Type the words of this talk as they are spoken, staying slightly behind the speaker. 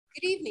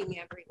Good evening,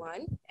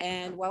 everyone,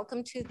 and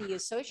welcome to the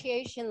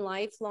Association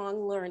Lifelong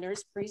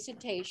Learners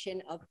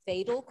presentation of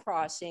Fatal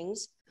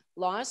Crossings,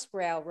 Lost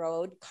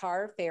Railroad,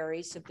 Car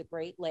Ferries of the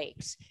Great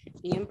Lakes,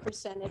 being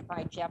presented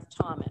by Jeff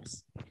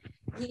Thomas.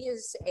 He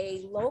is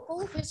a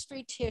local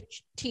history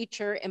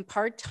teacher and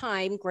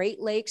part-time Great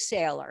Lakes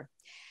sailor.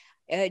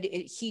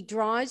 He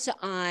draws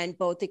on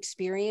both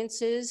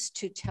experiences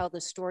to tell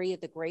the story of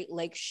the Great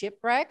Lakes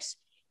shipwrecks.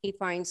 He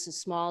finds the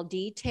small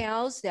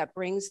details that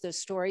brings the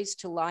stories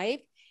to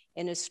life,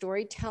 and a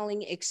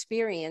storytelling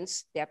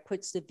experience that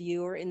puts the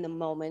viewer in the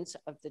moments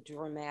of the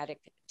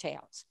dramatic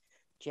tales.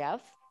 Jeff,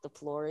 the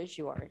floor is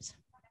yours.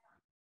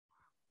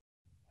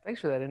 Thanks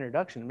for that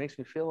introduction. It makes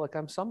me feel like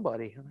I'm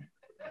somebody.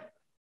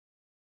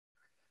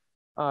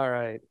 All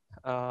right.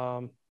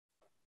 Let's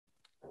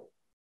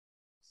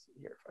see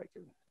here if I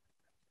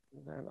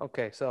can.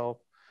 Okay,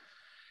 so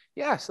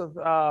yeah,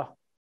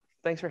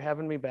 thanks for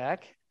having me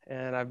back.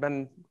 And I've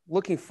been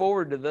looking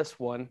forward to this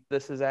one.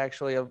 This is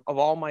actually, of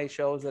all my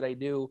shows that I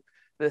do,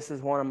 this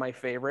is one of my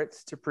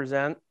favorites to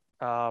present.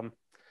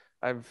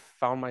 I've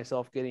found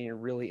myself getting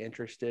really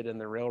interested in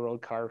the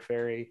railroad car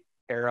ferry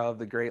era of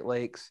the Great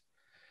Lakes.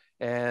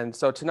 And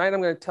so tonight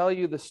I'm going to tell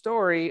you the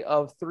story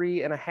of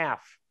 3.5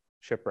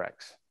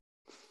 shipwrecks.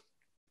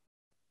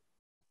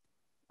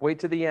 Wait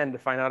to the end to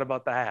find out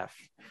about the half.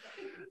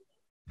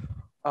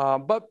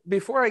 But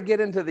before I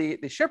get into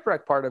the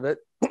shipwreck part of it,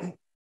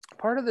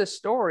 part of this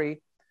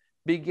story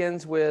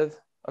begins with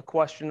a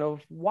question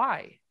of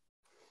why.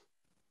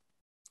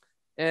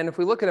 And if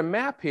we look at a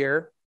map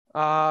here,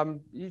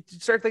 you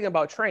start thinking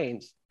about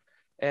trains.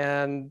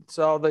 And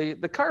so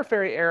the car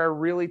ferry era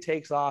really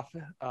takes off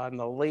in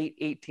the late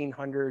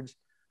 1800s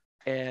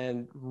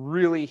and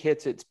really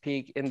hits its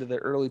peak into the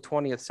early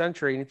 20th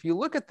century. And if you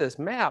look at this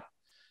map,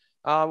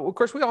 of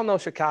course, we all know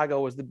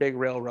Chicago was the big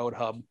railroad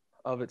hub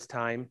of its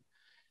time.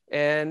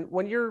 And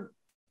when you're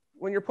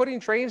putting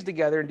trains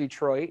together in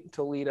Detroit,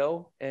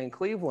 Toledo, and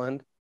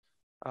Cleveland,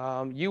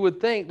 you would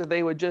think that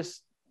they would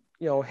just,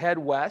 head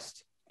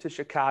west to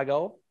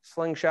Chicago,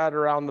 slingshot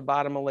around the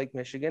bottom of Lake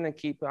Michigan, and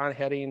keep on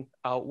heading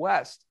out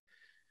west.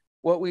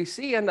 What we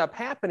see end up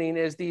happening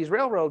is these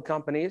railroad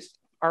companies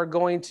are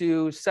going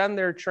to send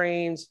their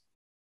trains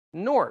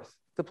north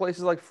to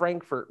places like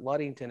Frankfort,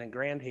 Ludington, and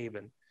Grand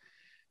Haven.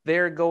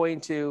 They're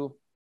going to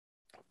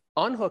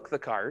unhook the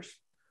cars,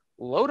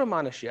 load them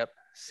on a ship,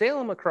 sail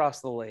them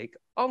across the lake,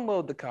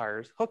 unload the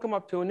cars, hook them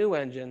up to a new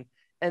engine,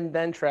 and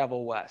then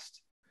travel west.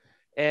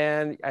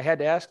 And I had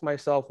to ask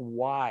myself,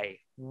 why?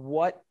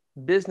 What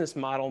business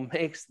model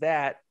makes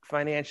that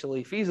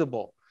financially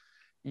feasible?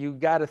 You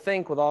got to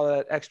think with all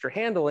that extra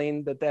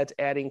handling that's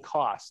adding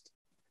cost.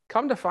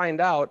 Come to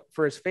find out,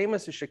 for as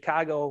famous as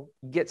Chicago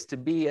gets to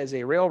be as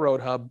a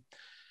railroad hub,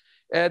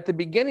 at the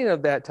beginning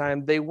of that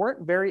time, they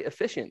weren't very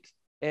efficient,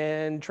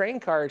 and train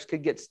cars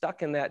could get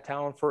stuck in that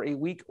town for a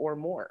week or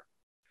more.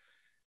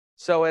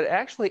 So it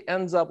actually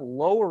ends up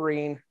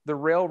lowering the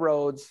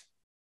railroad's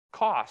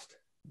cost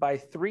by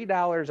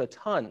 $3 a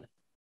ton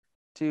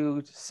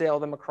to sail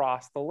them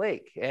across the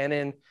lake. And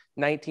in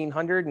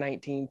 1900,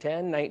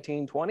 1910,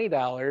 1920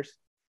 dollars,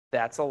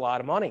 that's a lot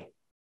of money.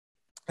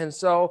 And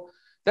so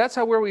that's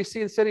where we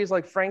see cities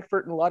like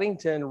Frankfort and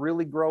Ludington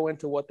really grow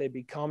into what they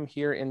become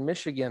here in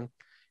Michigan.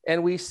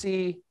 And we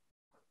see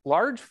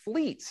large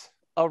fleets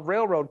of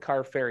railroad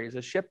car ferries,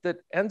 a ship that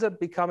ends up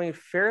becoming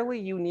fairly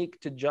unique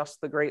to just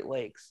the Great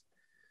Lakes.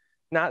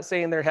 Not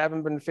saying there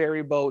haven't been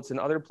ferry boats in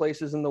other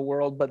places in the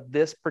world, but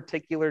this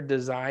particular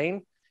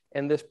design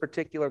and this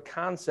particular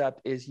concept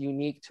is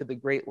unique to the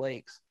Great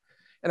Lakes.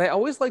 And I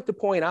always like to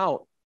point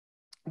out,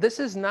 this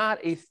is not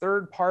a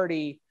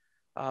third-party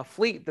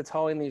fleet that's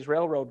hauling these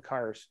railroad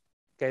cars.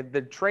 Okay,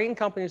 the train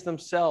companies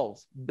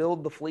themselves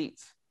build the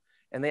fleets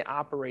and they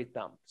operate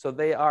them. So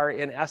they are,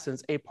 in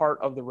essence, a part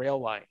of the rail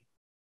line.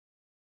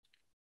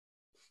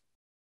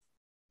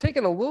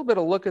 Taking a little bit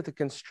of a look at the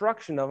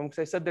construction of them, because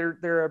I said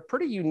they're a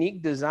pretty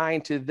unique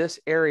design to this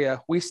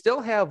area. We still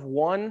have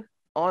one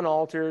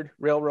unaltered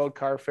railroad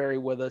car ferry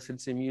with us.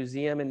 It's a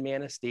museum in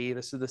Manistee.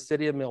 This is the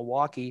city of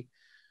Milwaukee.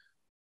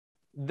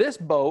 This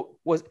boat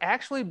was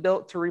actually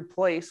built to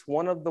replace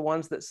one of the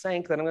ones that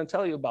sank that I'm going to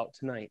tell you about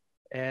tonight.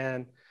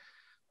 And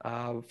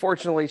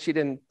fortunately, she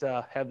didn't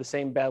have the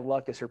same bad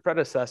luck as her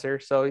predecessor.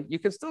 So you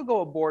can still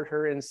go aboard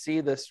her and see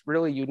this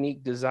really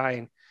unique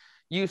design.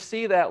 You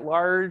see that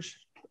large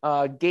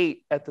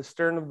gate at the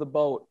stern of the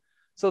boat.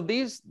 So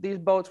these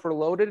boats were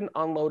loaded and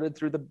unloaded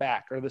through the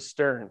back or the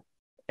stern.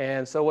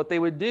 And so what they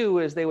would do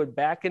is they would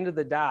back into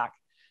the dock,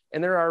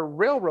 and there are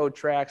railroad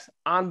tracks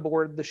on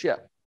board the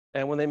ship.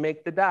 And when they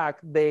make the dock,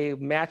 they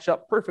match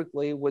up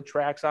perfectly with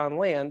tracks on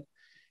land,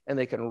 and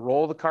they can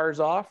roll the cars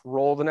off,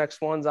 roll the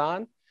next ones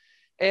on.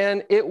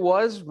 And it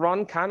was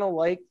run kind of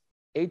like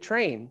a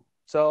train.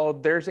 So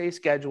there's a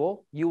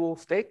schedule. You will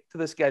stick to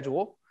the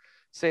schedule.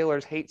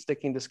 Sailors hate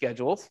sticking to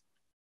schedules.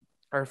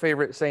 Our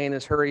favorite saying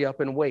is hurry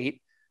up and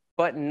wait,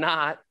 but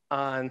not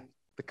on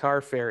the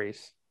car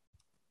ferries.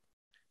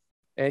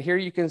 And here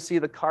you can see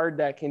the car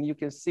deck, and you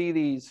can see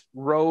these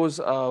rows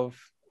of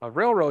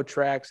railroad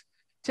tracks.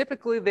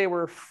 Typically, they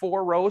were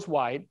 4 rows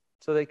wide,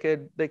 so they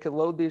could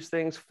load these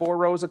things 4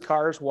 rows of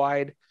cars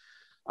wide.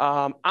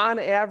 On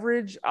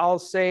average, I'll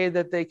say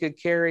that they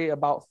could carry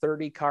about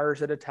 30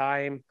 cars at a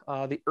time.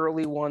 The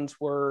early ones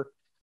were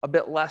a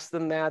bit less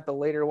than that. The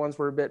later ones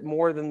were a bit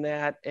more than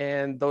that,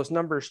 and those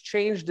numbers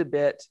changed a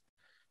bit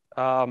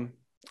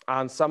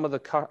on some of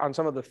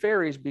the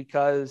ferries,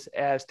 because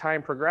as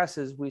time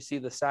progresses, we see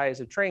the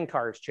size of train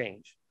cars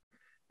change.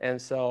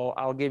 And so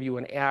I'll give you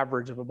an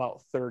average of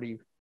about 30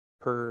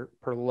 per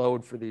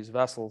load for these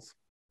vessels.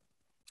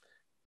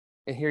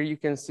 And here you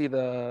can see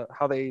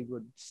how they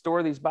would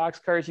store these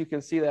boxcars. You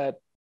can see that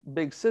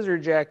big scissor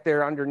jack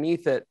there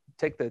underneath it,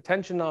 take the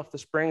tension off the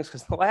springs,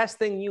 because the last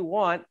thing you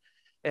want,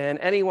 and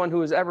anyone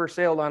who has ever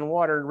sailed on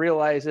water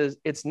realizes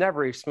it's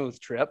never a smooth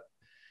trip.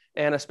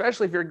 And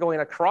especially if you're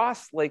going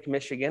across Lake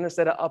Michigan,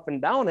 instead of up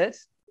and down it,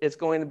 it's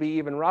going to be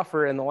even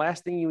rougher. And the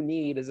last thing you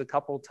need is a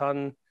couple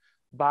ton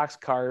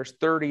boxcars,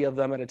 30 of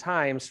them at a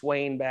time,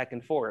 swaying back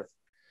and forth.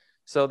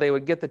 So they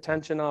would get the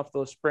tension off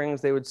those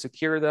springs, they would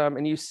secure them.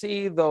 And you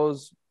see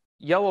those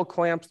yellow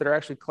clamps that are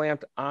actually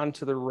clamped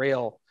onto the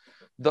rail.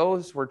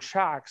 Those were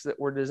chocks that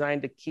were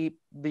designed to keep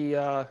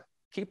the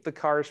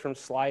cars from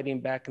sliding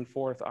back and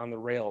forth on the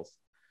rails.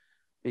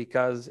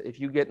 Because if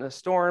you get in a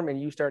storm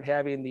and you start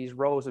having these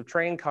rows of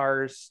train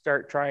cars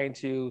start trying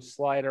to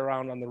slide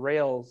around on the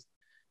rails,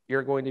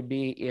 you're going to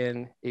be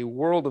in a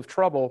world of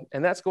trouble.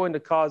 And that's going to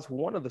cause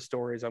one of the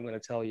stories I'm going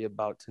to tell you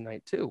about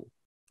tonight too.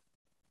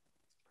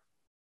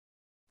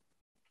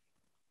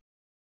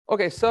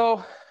 Okay,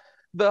 so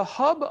the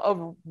hub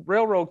of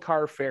railroad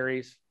car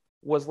ferries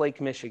was Lake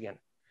Michigan.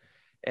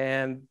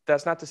 And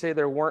that's not to say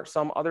there weren't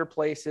some other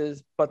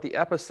places, but the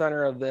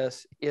epicenter of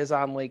this is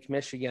on Lake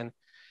Michigan.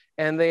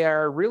 And they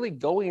are really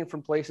going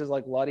from places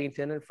like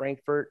Ludington and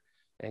Frankfort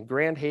and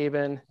Grand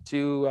Haven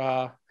to,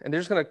 and they're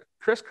just going to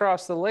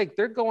crisscross the lake.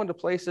 They're going to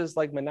places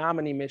like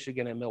Menominee,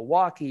 Michigan, and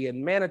Milwaukee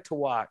and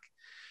Manitowoc.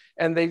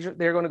 And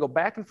they're going to go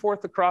back and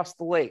forth across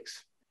the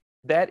lakes.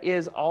 That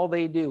is all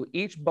they do.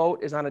 Each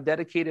boat is on a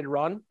dedicated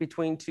run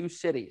between 2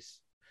 cities.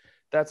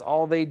 That's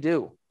all they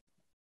do.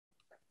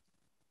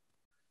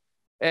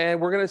 And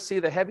we're going to see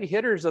the heavy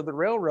hitters of the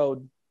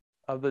railroad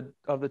of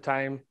the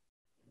time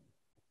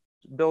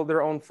build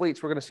their own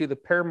fleets. We're going to see the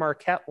Père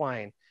Marquette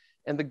line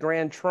and the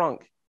Grand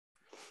Trunk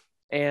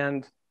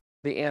and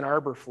the Ann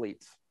Arbor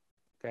fleets.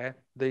 Okay,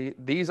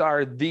 these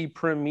are the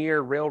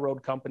premier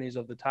railroad companies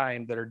of the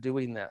time that are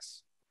doing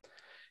this.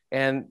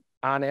 And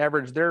on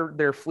average,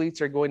 their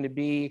fleets are going to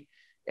be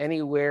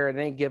anywhere at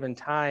any given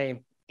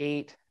time,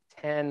 8,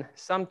 10,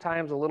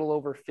 sometimes a little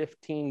over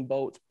 15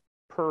 boats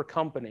per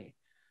company.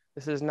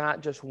 This is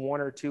not just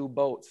 1 or 2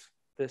 boats.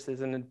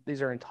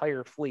 These are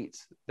entire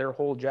fleets. Their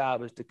whole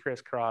job is to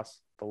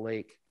crisscross the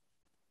lake.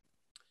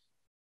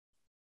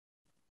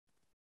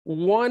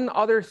 One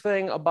other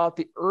thing about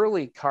the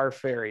early car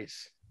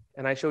ferries,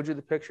 and I showed you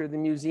the picture of the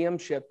museum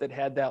ship that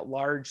had that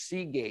large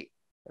sea gate,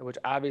 which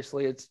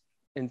obviously its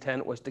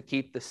intent was to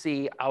keep the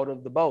sea out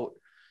of the boat.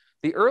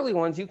 The early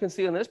ones you can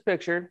see in this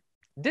picture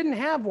didn't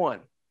have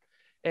one.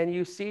 And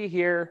you see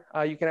here,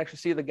 you can actually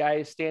see the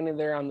guys standing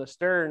there on the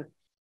stern.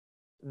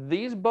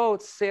 These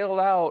boats sailed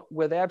out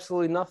with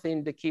absolutely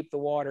nothing to keep the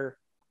water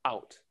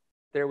out.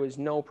 There was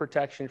no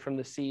protection from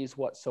the seas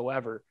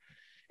whatsoever.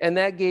 And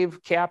that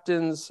gave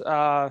captains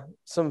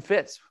some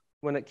fits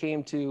when it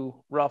came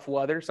to rough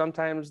weather.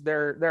 Sometimes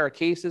there are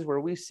cases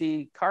where we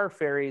see car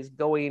ferries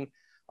going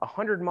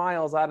 100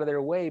 miles out of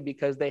their way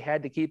because they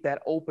had to keep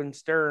that open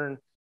stern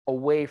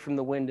away from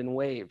the wind and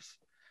waves.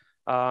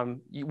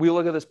 We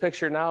look at this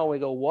picture now and we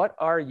go, what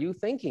are you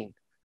thinking?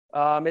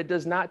 It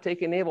does not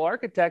take a naval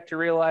architect to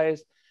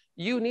realize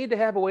you need to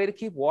have a way to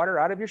keep water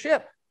out of your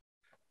ship.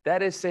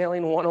 That is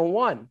sailing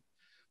 101.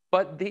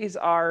 But these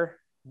are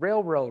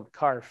railroad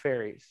car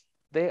ferries.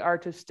 They are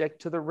to stick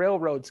to the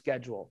railroad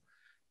schedule.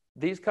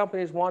 These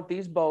companies want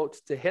these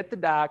boats to hit the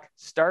dock,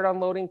 start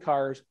unloading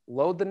cars,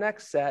 load the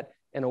next set,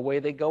 and away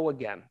they go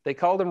again. They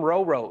call them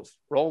row-rows,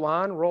 roll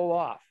on, roll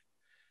off.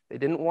 They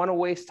didn't want to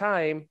waste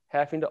time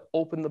having to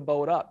open the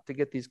boat up to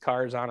get these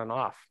cars on and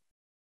off.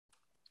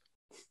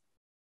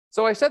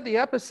 So I said the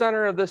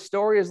epicenter of this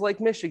story is Lake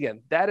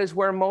Michigan. That is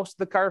where most of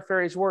the car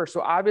ferries were. So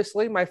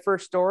obviously my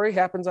first story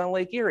happens on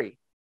Lake Erie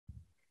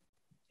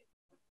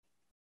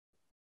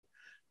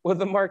with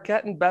the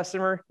Marquette and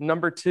Bessemer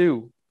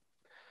 #2.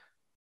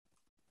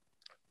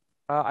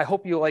 I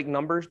hope you like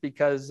numbers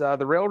because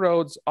the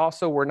railroads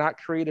also were not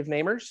creative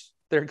namers.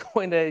 They're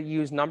going to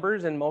use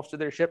numbers in most of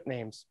their ship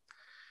names.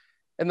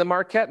 And the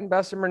Marquette and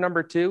Bessemer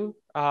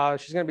 #2,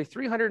 she's going to be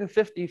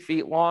 350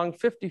 feet long,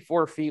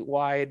 54 feet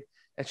wide,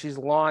 and she's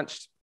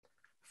launched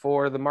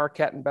for the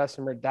Marquette and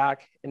Bessemer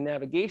Dock and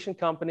Navigation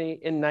Company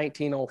in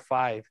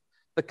 1905.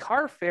 The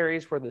car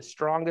ferries were the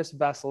strongest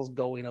vessels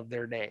going of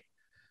their day,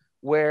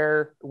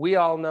 where we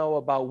all know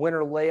about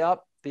winter layup.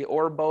 The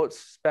ore boats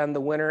spend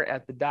the winter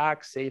at the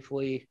dock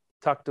safely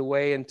tucked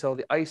away until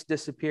the ice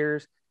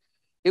disappears.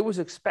 It was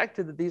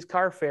expected that these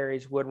car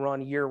ferries would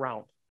run year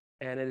round.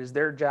 and it is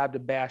their job to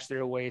bash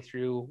their way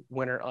through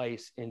winter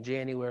ice in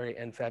January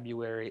and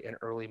February and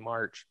early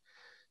March.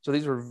 So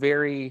these were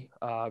very,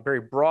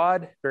 very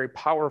broad, very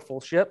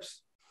powerful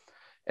ships.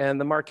 And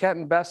the Marquette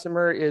and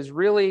Bessemer is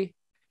really,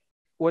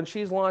 when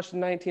she's launched in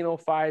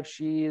 1905,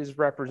 she is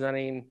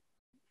representing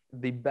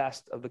the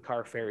best of the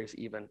car ferries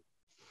even.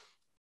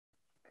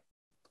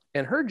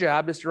 And her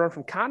job is to run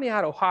from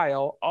Conneaut,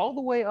 Ohio, all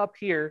the way up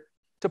here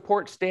to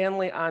Port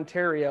Stanley,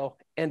 Ontario,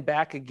 and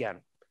back again.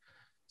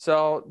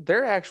 So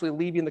they're actually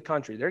leaving the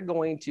country. They're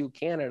going to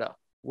Canada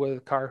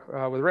with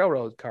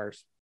railroad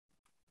cars.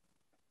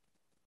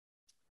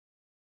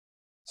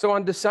 So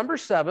on December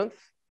 7th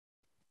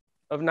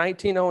of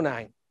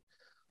 1909,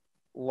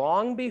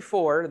 long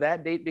before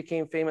that date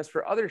became famous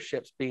for other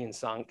ships being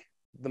sunk,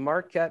 the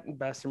Marquette and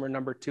Bessemer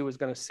number 2 is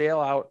going to sail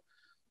out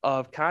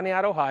of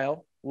Conneaut,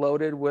 Ohio,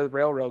 loaded with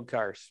railroad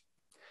cars.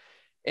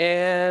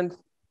 And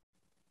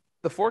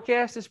the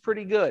forecast is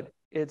pretty good.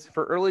 It's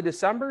for early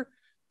December.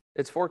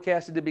 It's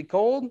forecasted to be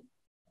cold.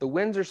 The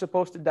winds are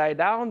supposed to die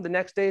down. The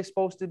next day is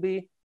supposed to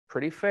be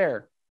pretty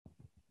fair.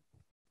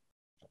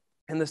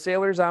 And the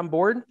sailors on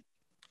board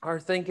are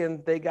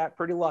thinking they got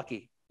pretty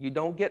lucky. You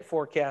don't get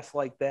forecasts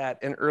like that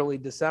in early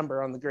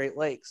December on the Great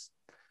Lakes.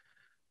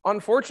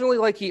 Unfortunately,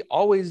 like he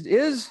always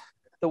is,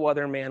 the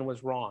weatherman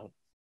was wrong.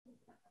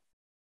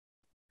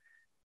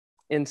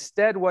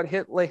 Instead, what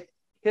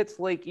hits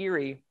Lake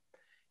Erie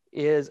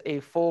is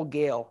a full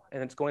gale,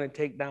 and it's going to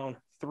take down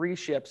 3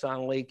 ships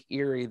on Lake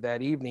Erie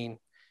that evening,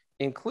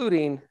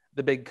 including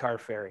the big car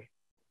ferry.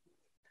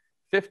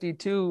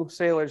 52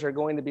 sailors are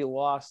going to be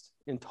lost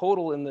in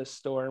total in this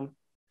storm,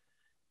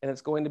 and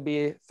it's going to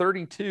be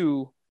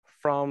 32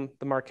 from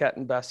the Marquette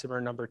and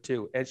Bessemer number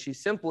 2, and she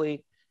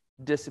simply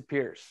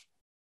disappears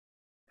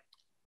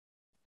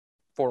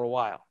for a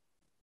while,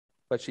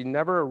 but she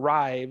never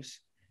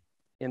arrives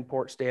in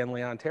Port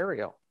Stanley,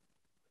 Ontario.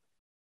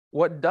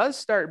 What does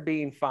start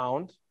being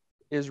found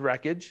is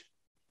wreckage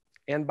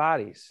and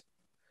bodies.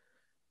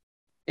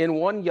 In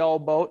one yawl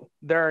boat,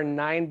 there are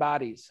 9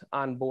 bodies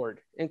on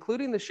board,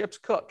 including the ship's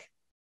cook.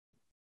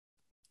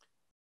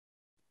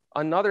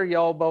 Another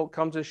yawl boat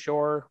comes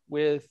ashore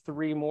with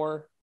 3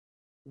 more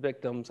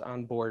victims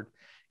on board.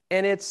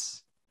 And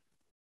it's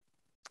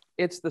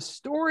the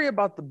story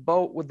about the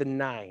boat with the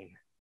 9,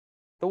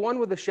 the one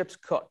with the ship's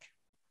cook.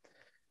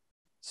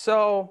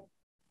 So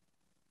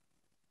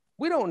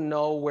we don't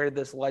know where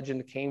this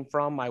legend came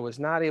from. I was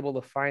not able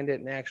to find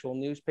it in actual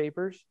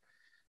newspapers,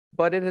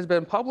 but it has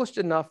been published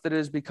enough that it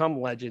has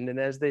become legend. And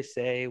as they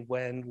say,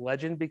 when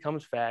legend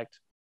becomes fact,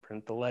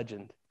 print the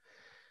legend.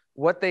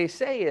 What they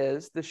say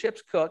is the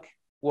ship's cook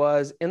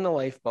was in the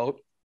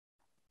lifeboat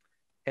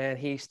and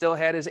he still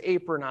had his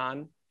apron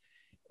on,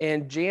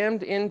 and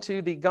jammed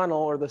into the gunwale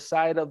or the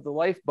side of the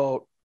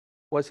lifeboat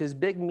was his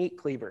big meat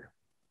cleaver.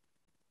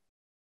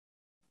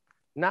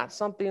 Not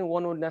something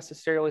one would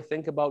necessarily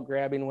think about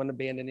grabbing when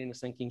abandoning a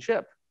sinking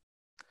ship.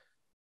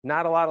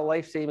 Not a lot of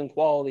life-saving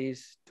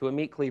qualities to a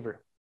meat cleaver.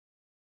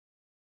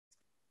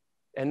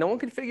 And no one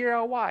could figure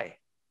out why.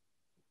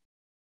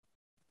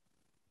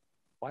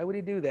 Why would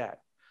he do that?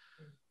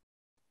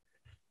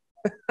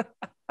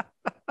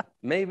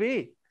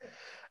 Maybe.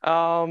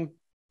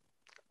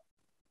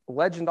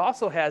 Legend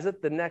also has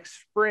it the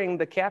next spring,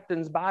 the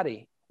captain's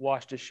body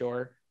washed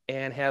ashore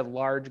and had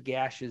large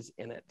gashes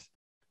in it.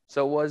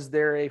 So was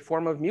there a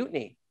form of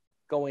mutiny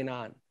going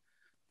on?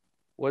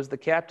 Was the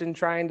captain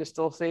trying to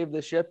still save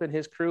the ship and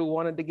his crew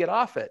wanted to get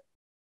off it?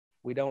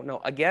 We don't know.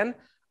 Again,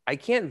 I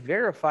can't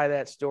verify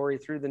that story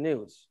through the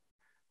news,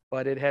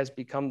 but it has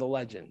become the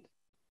legend.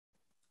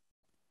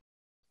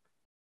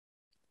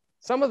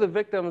 Some of the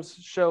victims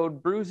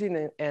showed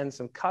bruising and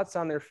some cuts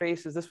on their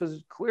faces. This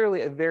was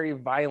clearly a very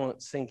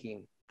violent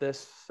sinking.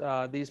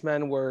 These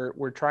men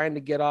were trying to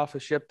get off a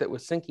ship that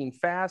was sinking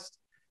fast.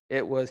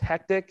 It was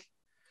hectic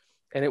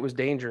and it was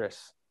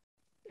dangerous.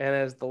 And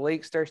as the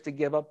lake starts to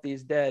give up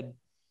these dead,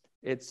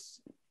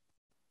 it's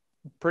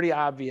pretty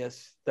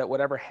obvious that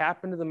whatever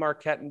happened to the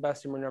Marquette and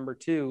Bessemer number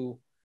 2,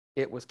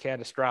 it was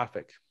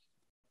catastrophic.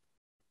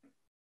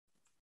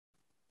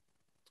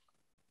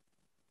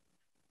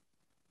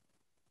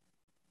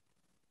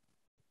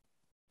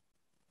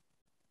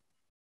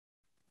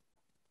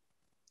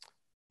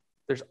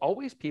 There's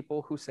always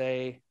people who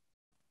say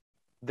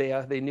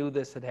they knew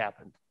this had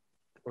happened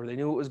or they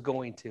knew it was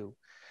going to.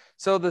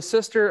 So the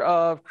sister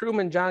of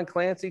crewman John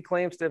Clancy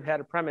claims to have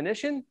had a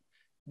premonition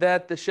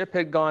that the ship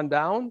had gone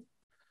down.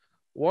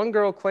 One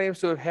girl claims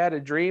to have had a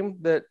dream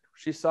that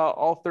she saw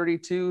all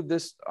 32.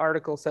 This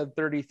article said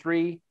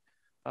 33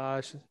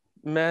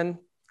 men.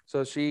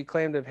 So she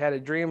claimed to have had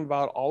a dream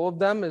about all of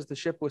them as the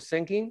ship was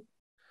sinking.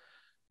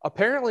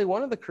 Apparently,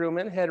 one of the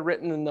crewmen had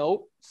written a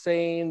note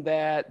saying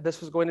that this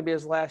was going to be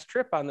his last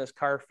trip on this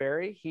car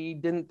ferry. He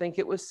didn't think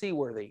it was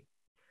seaworthy,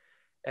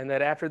 and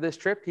that after this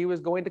trip, he was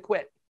going to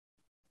quit.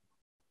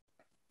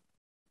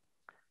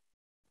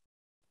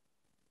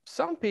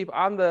 Some people,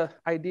 on the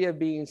idea of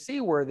being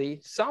seaworthy,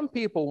 some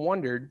people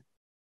wondered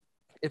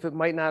if it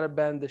might not have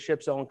been the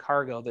ship's own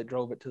cargo that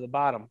drove it to the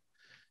bottom.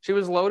 She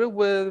was loaded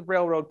with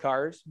railroad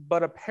cars,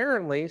 but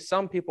apparently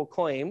some people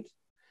claimed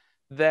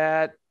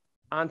that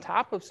on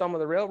top of some of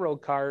the railroad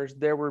cars,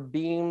 there were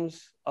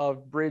beams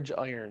of bridge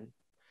iron.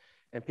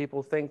 And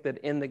people think that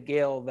in the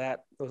gale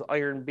that those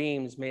iron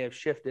beams may have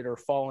shifted or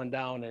fallen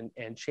down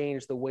and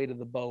changed the weight of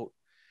the boat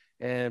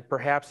and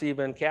perhaps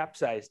even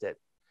capsized it.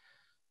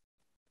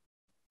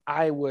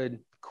 I would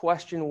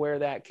question where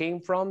that came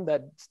from.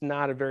 That's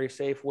not a very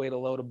safe way to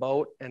load a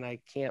boat. And I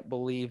can't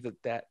believe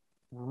that that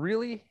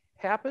really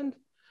happened.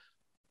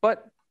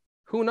 But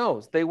who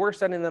knows? They were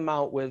sending them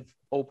out with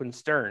open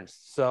sterns.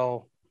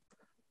 So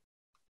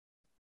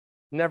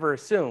never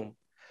assume.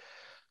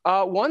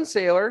 One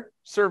sailor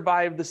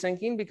survived the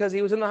sinking because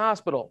he was in the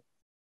hospital.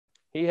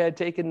 He had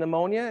taken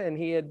pneumonia and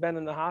he had been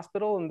in the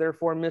hospital and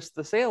therefore missed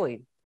the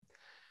sailing.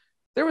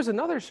 There was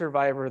another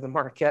survivor of the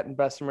Marquette and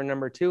Bessemer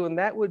 #2, and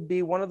that would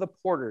be one of the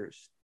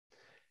porters.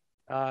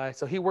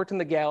 So he worked in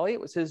the galley. It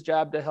was his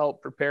job to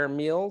help prepare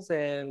meals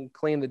and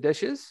clean the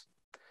dishes.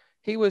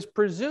 He was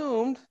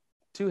presumed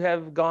to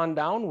have gone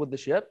down with the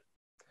ship,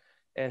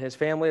 and his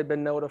family had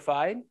been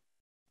notified.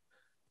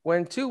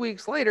 When 2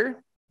 weeks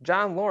later,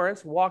 John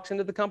Lawrence walks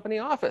into the company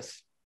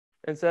office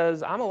and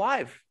says, "I'm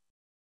alive."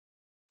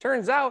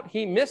 Turns out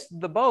he missed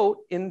the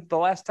boat in the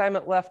last time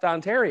it left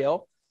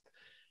Ontario,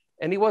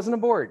 and he wasn't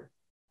aboard.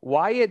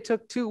 Why it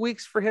took 2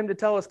 weeks for him to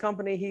tell his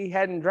company he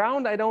hadn't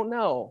drowned, I don't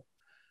know.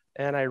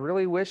 And I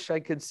really wish I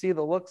could see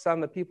the looks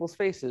on the people's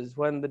faces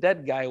when the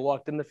dead guy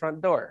walked in the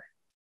front door.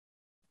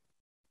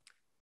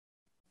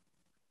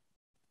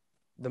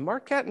 The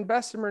Marquette and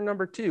Bessemer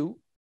 #2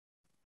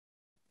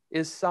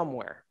 is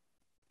somewhere.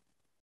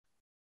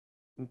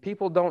 And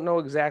people don't know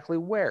exactly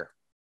where.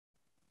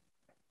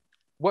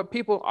 What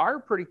people are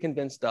pretty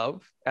convinced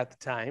of at the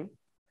time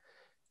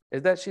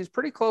is that she's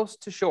pretty close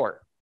to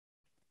shore.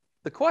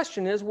 The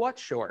question is, what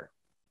shore?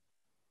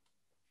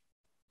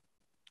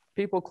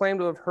 People claim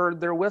to have heard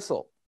their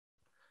whistle.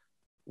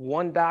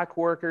 One dock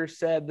worker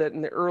said that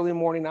in the early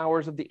morning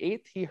hours of the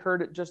 8th, he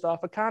heard it just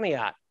off of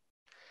Conneaut.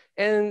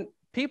 And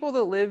people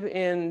that live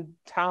in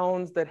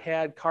towns that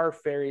had car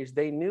ferries,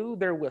 they knew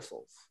their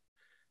whistles.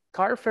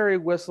 Car ferry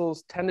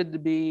whistles tended to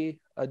be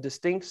a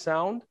distinct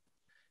sound.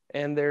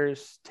 And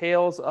there's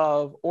tales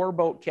of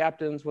oarboat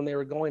captains when they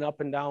were going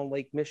up and down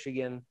Lake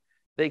Michigan,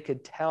 they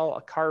could tell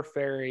a car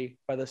ferry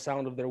by the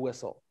sound of their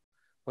whistle.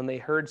 When they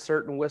heard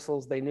certain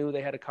whistles, they knew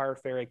they had a car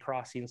ferry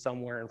crossing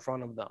somewhere in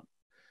front of them.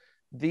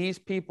 These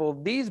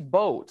people, these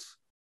boats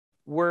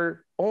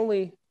were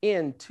only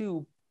in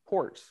 2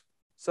 ports.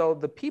 So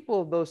the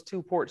people of those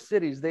 2 port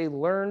cities, they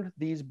learned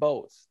these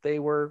boats. They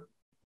were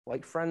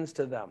like friends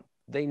to them.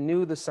 They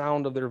knew the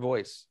sound of their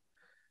voice.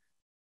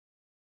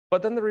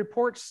 But then the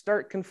reports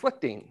start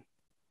conflicting.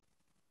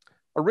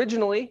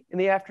 Originally, in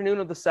the afternoon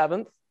of the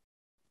 7th,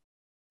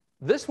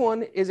 this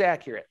one is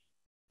accurate.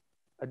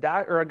 A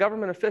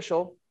government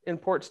official in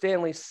Port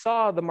Stanley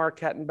saw the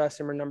Marquette and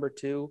Bessemer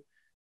 #2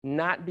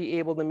 not be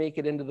able to make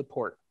it into the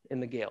port in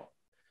the gale.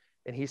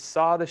 And he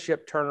saw the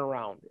ship turn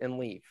around and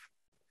leave.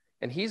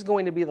 And he's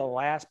going to be the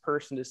last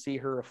person to see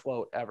her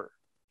afloat ever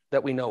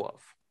that we know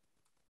of.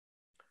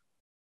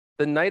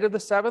 The night of the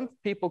 7th,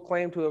 people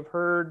claim to have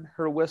heard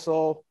her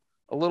whistle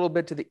a little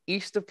bit to the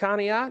east of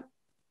Conneaut.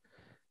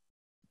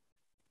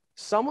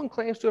 Someone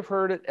claims to have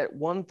heard it at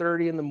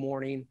 1:30 in the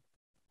morning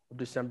of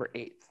December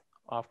 8th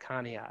off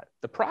Conneaut.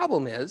 The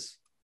problem is,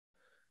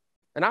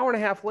 an hour and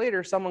a half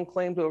later, someone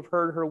claimed to have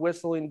heard her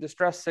whistling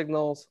distress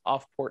signals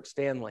off Port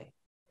Stanley.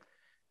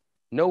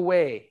 No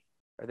way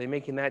are they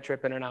making that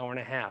trip in an hour and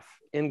a half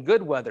in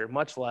good weather,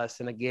 much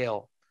less in a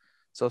gale.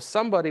 So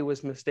somebody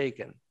was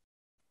mistaken.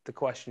 The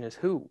question is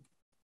who?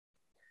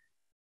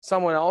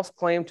 Someone else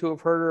claimed to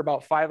have heard her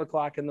about 5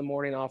 o'clock in the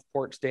morning off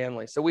Port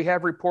Stanley. So we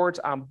have reports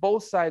on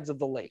both sides of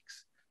the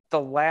lakes.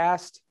 The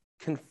last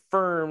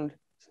confirmed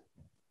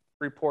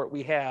report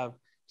we have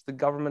is the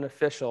government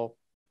official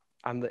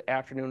on the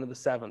afternoon of the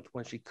 7th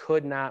when she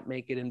could not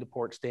make it into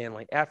Port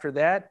Stanley. After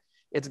that,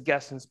 it's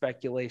guess and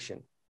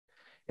speculation.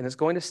 And it's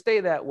going to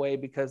stay that way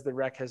because the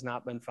wreck has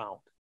not been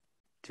found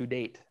to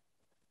date.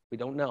 We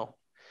don't know.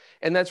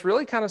 And that's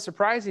really kind of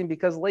surprising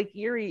because Lake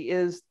Erie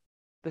is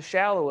the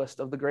shallowest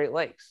of the Great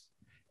Lakes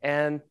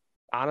and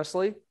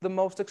honestly, the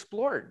most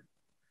explored.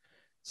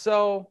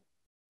 So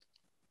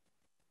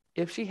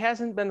if she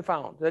hasn't been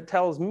found, that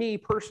tells me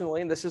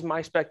personally, and this is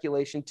my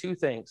speculation, 2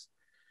 things.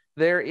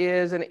 There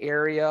is an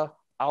area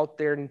out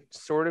there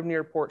sort of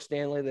near Port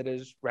Stanley that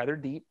is rather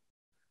deep.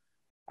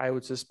 I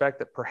would suspect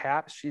that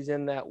perhaps she's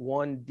in that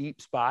one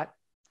deep spot.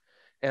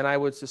 And I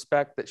would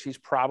suspect that she's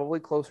probably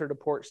closer to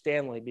Port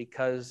Stanley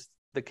because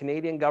the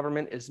Canadian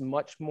government is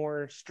much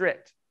more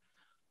strict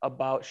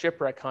about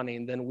shipwreck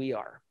hunting than we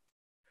are.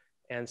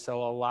 And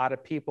so a lot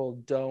of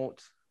people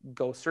don't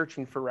go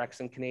searching for wrecks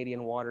in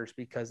Canadian waters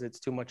because it's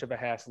too much of a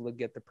hassle to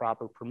get the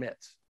proper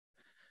permits.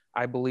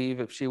 I believe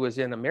if she was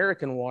in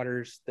American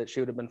waters that she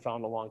would have been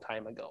found a long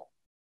time ago.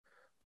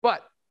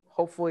 But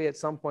hopefully at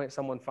some point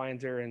someone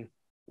finds her and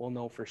we'll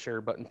know for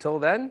sure. But until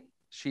then,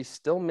 she's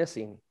still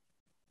missing.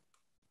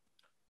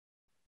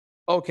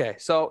 Okay,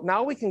 so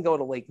now we can go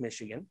to Lake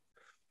Michigan.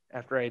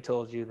 after I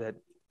told you that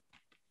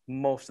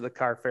most of the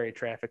car ferry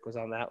traffic was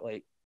on that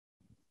lake.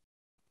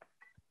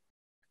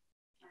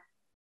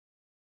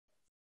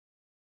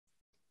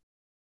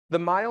 The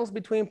miles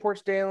between Port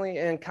Stanley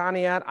and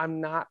Conneaut, I'm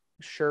not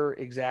sure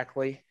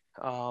exactly,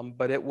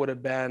 but it would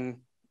have been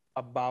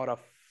about a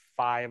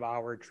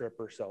 5-hour trip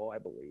or so, I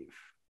believe.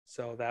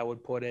 So that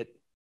would put it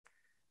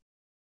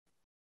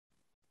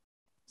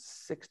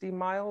 60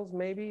 miles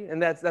maybe,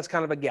 and that's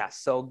kind of a guess.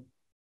 So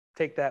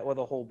take that with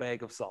a whole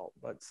bag of salt,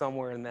 but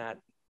somewhere in that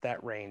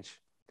range.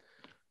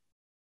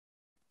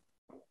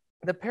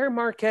 The Père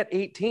Marquette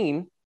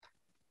 18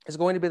 is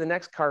going to be the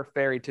next car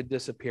ferry to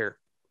disappear.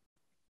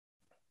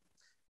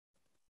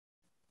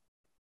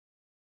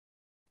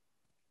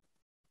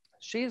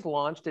 She's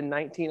launched in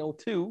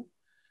 1902.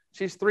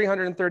 She's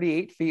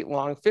 338 feet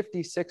long,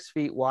 56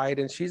 feet wide,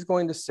 and she's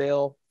going to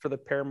sail for the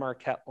Père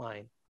Marquette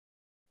line.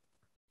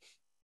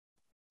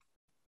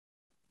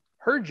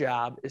 Her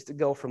job is to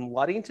go from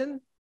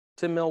Ludington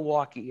to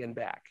Milwaukee and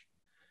back.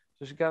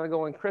 So she's got to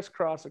go and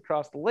crisscross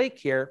across the lake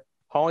here,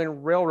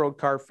 hauling railroad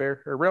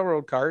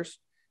cars,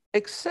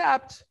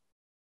 except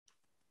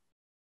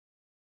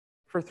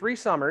for 3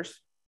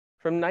 summers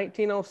from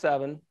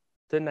 1907 to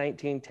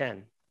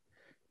 1910.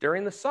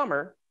 During the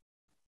summer,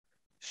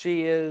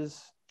 she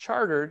is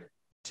chartered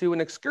to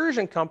an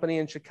excursion company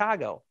in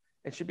Chicago,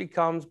 and she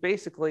becomes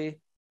basically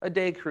a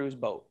day cruise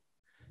boat.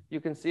 You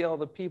can see all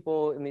the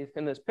people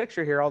in this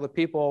picture here, all the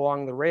people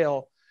along the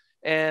rail,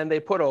 and they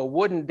put a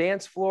wooden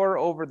dance floor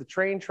over the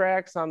train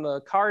tracks on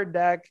the car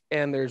deck,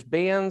 and there's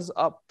bands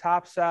up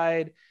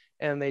topside,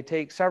 and they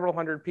take several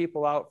hundred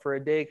people out for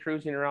a day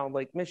cruising around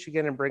Lake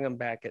Michigan and bring them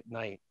back at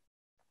night.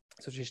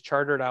 So she's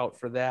chartered out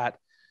for that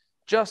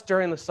just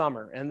during the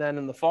summer. And then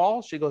in the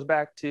fall, she goes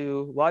back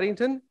to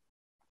Ludington,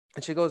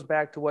 and she goes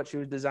back to what she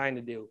was designed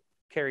to do,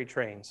 carry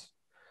trains.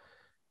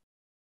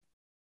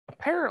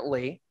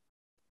 Apparently,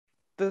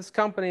 this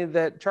company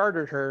that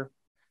chartered her,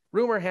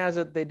 rumor has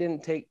it they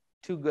didn't take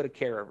too good a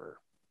care of her.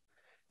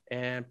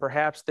 And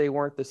perhaps they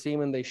weren't the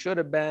seamen they should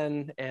have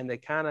been, and they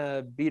kind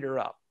of beat her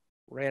up,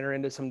 ran her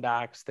into some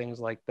docks, things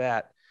like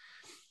that.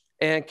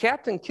 And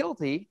Captain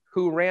Kilty,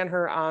 who ran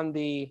her on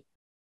the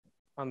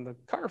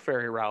car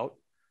ferry route,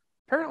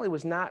 apparently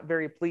was not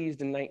very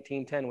pleased in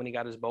 1910 when he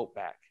got his boat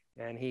back.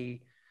 And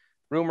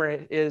rumor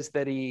is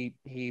that he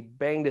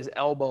banged his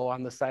elbow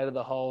on the side of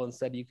the hull and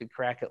said you could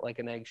crack it like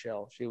an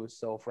eggshell. She was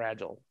so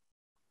fragile.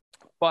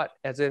 But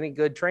as any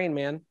good train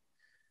man,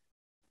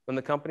 when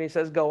the company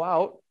says go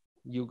out,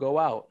 you go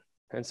out.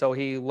 And so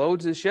he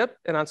loads his ship,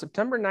 and on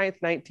September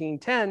 9th,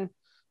 1910,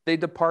 they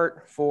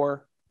depart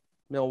for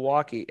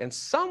Milwaukee. And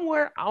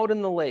somewhere out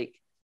in the lake,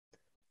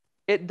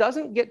 it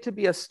doesn't get to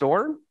be a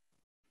storm.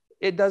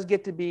 It does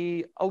get to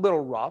be a little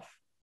rough,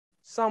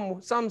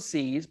 some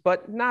seas,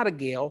 but not a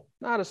gale,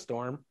 not a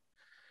storm.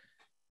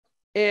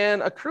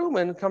 And a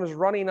crewman comes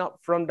running up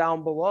from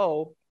down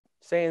below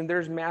saying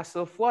there's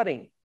massive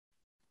flooding.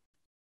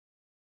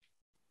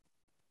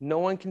 No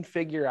one can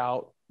figure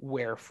out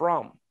where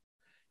from.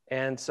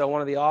 And so one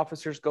of the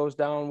officers goes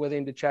down with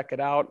him to check it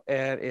out,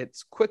 and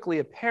it's quickly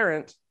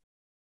apparent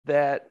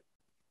that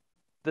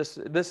this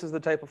is the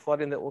type of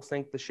flooding that will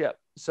sink the ship.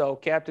 So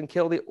Captain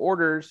Kilty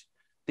orders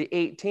the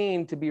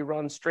 18 to be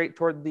run straight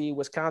toward the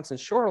Wisconsin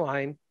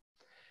shoreline,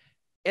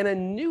 and a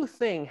new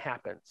thing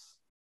happens.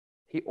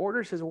 He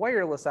orders his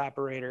wireless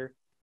operator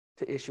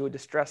to issue a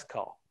distress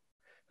call.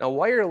 Now,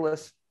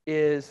 wireless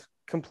is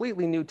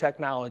completely new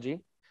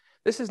technology.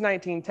 This is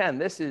 1910.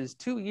 This is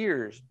 2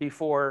 years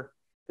before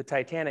the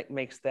Titanic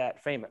makes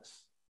that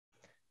famous.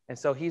 And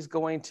so he's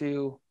going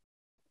to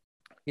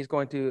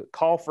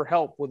call for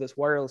help with this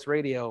wireless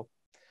radio.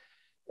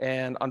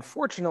 And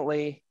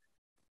unfortunately,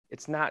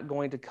 it's not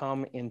going to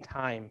come in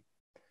time.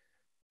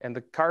 And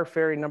the car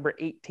ferry number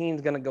 18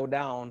 is going to go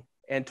down,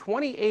 and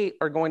 28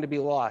 are going to be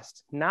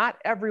lost. Not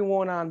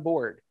everyone on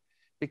board,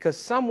 because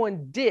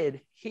someone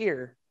did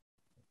hear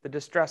the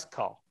distress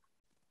call.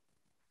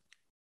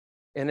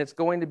 And it's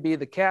going to be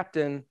the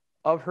captain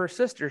of her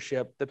sister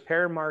ship, the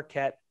Père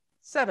Marquette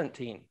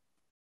 17.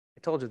 I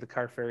told you the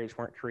car ferries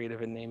weren't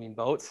creative in naming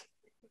boats.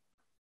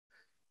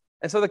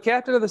 And so the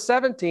captain of the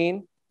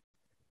 17,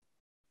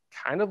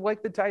 kind of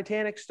like the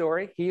Titanic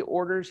story, he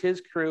orders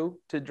his crew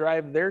to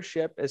drive their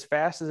ship as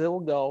fast as it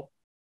will go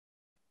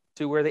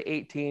to where the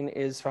 18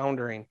 is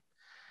foundering.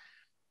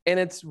 And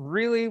it's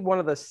really one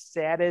of the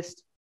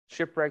saddest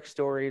shipwreck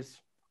stories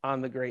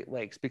on the Great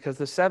Lakes, because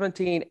the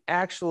 17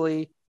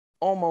 actually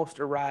almost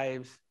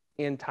arrives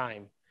in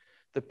time.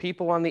 The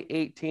people on the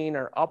 18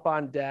 are up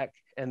on deck,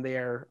 and they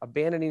are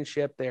abandoning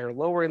ship. They are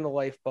lowering the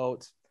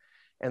lifeboats,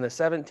 and the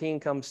 17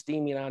 comes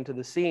steaming onto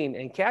the scene.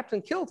 And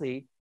Captain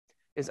Kilty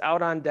is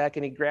out on deck,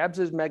 and he grabs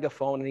his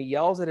megaphone and he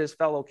yells at his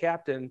fellow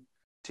captain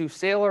to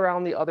sail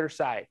around the other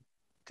side,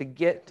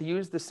 to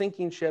use the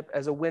sinking ship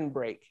as a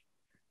windbreak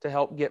to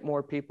help get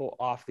more people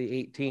off the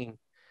 18.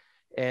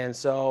 And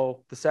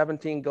so the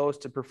 17 goes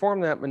to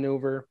perform that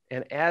maneuver.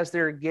 And as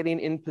they're getting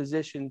in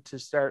position to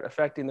start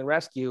effecting the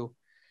rescue,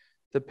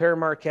 the Père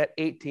Marquette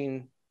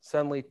 18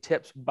 suddenly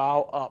tips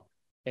bow up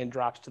and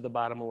drops to the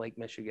bottom of Lake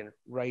Michigan,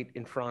 right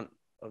in front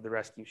of the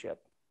rescue ship.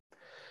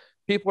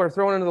 People are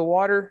thrown into the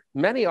water.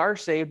 Many are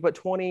saved, but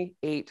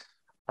 28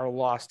 are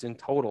lost in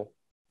total.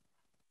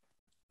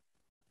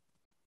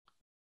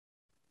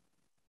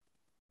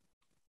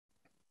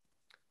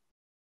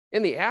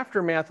 In the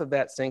aftermath of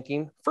that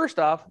sinking, first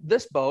off,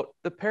 this boat,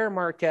 the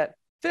Paramarquette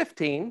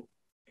 15,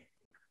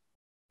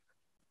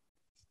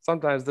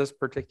 sometimes this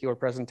particular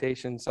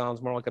presentation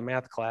sounds more like a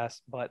math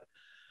class, but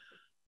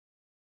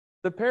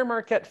the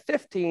Paramarquette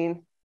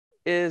 15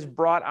 is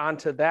brought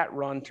onto that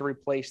run to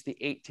replace the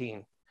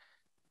 18.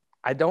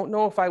 I don't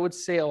know if I would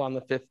sail on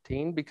the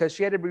 15 because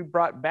she had to be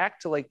brought back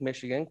to Lake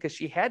Michigan because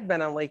she had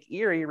been on Lake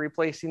Erie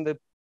replacing the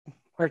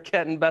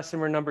Marquette and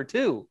Bessemer number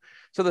 2.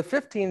 So the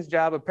 15's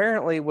job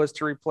apparently was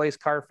to replace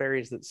car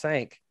ferries that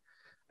sank.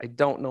 I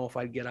don't know if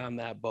I'd get on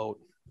that boat.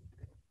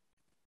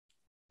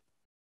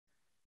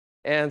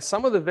 And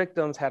some of the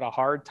victims had a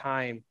hard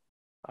time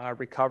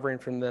recovering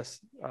from this.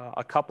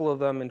 A couple of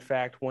them, in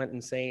fact, went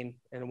insane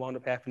and wound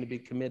up having to be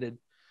committed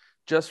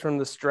just from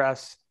the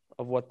stress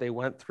of what they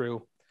went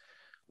through.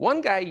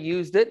 One guy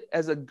used it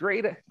as a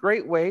great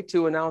way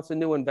to announce a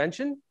new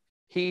invention.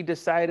 He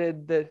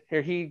decided that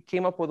he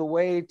came up with a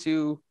way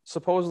to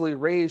supposedly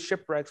raise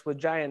shipwrecks with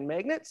giant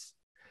magnets.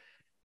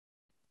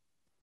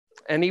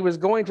 And he was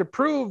going to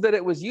prove that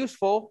it was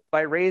useful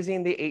by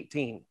raising the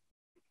 18.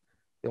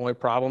 The only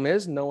problem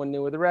is no one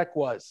knew where the wreck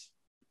was.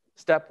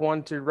 Step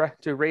one to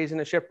raising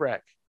a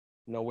shipwreck,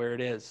 know where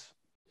it is.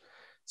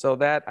 So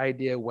that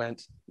idea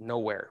went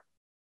nowhere.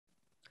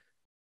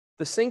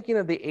 The sinking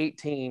of the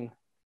 18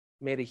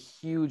 made a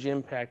huge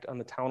impact on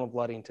the town of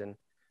Ludington.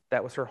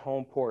 That was her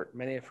home port.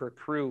 Many of her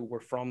crew were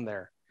from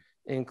there,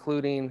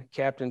 including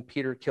Captain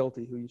Peter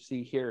Kilty, who you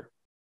see here.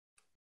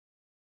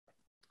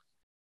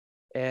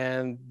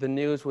 And the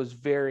news was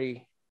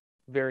very,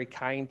 very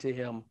kind to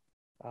him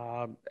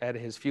at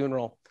his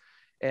funeral.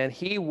 And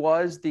he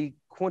was the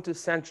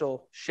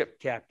quintessential ship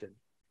captain.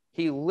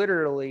 He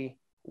literally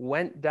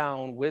went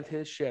down with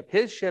his ship.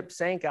 His ship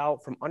sank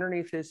out from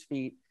underneath his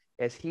feet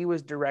as he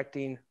was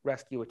directing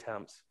rescue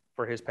attempts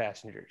for his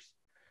passengers.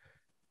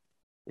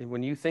 And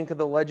when you think of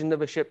the legend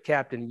of a ship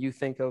captain, you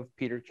think of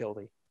Peter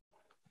Kilty.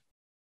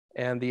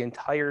 And the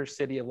entire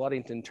city of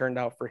Ludington turned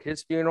out for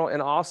his funeral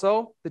and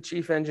also the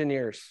chief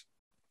engineers.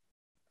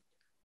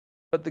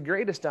 But the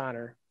greatest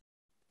honor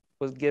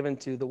was given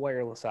to the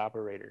wireless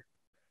operator.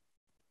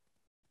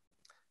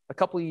 A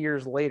couple of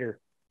years later,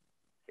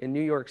 in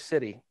New York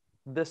City,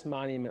 this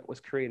monument was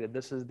created.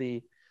 This is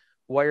the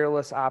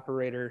wireless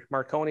operator,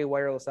 Marconi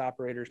Wireless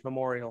Operators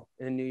Memorial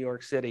in New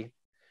York City.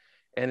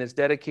 And it's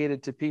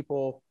dedicated to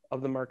people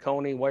of the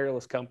Marconi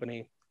Wireless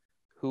Company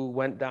who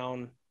went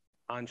down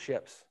on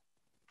ships.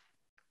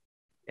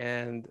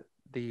 And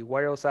the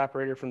wireless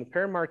operator from the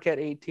Paramarquette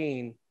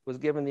 18 was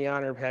given the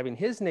honor of having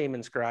his name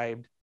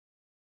inscribed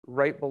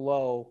right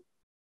below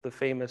the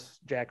famous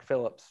Jack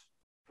Phillips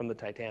from the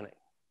Titanic.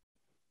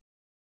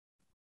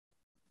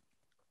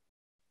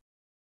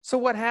 So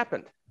what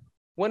happened?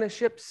 When a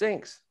ship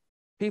sinks,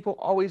 people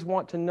always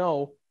want to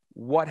know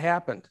what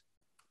happened.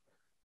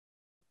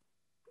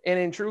 And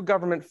in true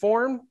government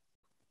form,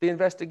 the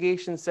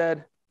investigation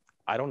said,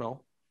 I don't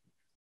know.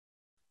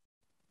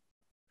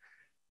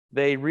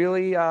 They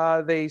really,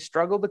 they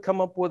struggled to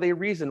come up with a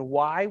reason.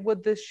 Why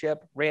would this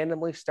ship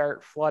randomly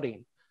start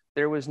flooding?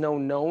 There was no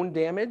known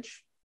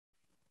damage.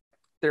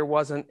 There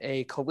wasn't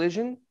a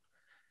collision.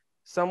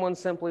 Someone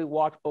simply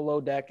walked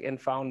below deck and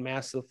found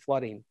massive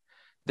flooding.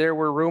 There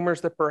were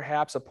rumors that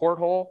perhaps a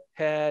porthole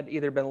had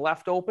either been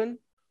left open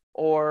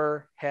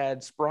or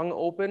had sprung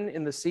open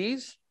in the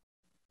seas,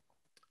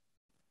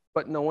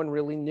 but no one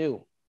really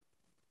knew.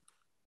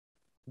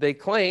 They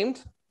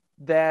claimed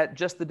that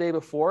just the day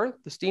before,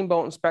 the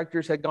steamboat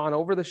inspectors had gone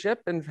over the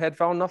ship and had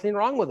found nothing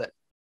wrong with it.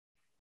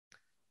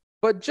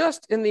 But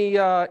just in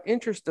the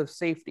interest of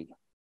safety,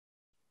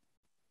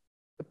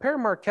 the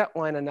Paramarquette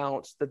line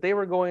announced that they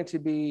were going to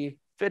be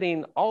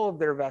fitting all of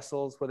their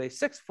vessels with a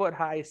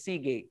 6-foot-high sea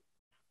gate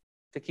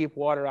to keep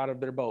water out of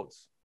their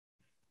boats.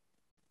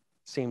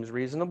 Seems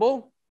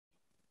reasonable.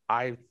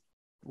 I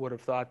would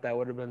have thought that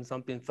would have been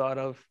something thought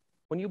of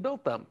when you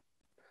built them.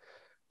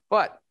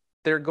 But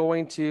they're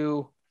going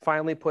to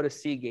finally put a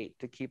sea gate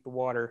to keep the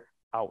water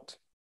out.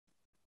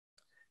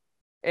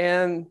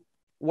 And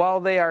while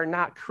they are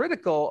not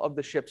critical of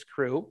the ship's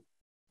crew,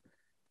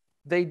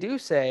 they do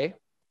say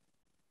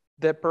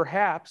that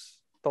perhaps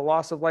the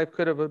loss of life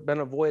could have been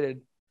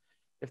avoided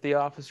if the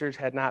officers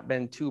had not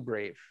been too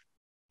brave.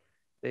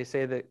 They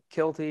say that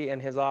Kilty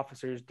and his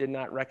officers did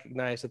not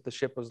recognize that the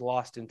ship was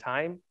lost in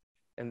time,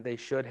 and they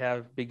should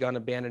have begun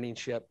abandoning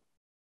ship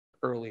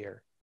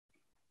earlier.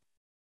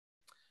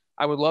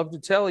 I would love to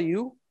tell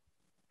you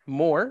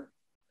more,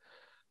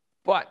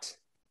 but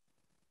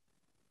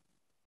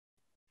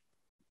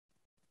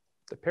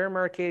the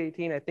Paramarquette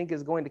 18, I think,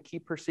 is going to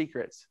keep her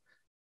secrets.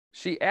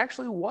 She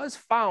actually was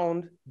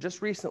found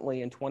just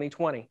recently in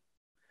 2020.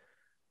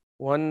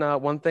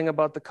 One thing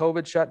about the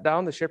COVID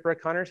shutdown, the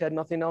shipwreck hunters had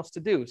nothing else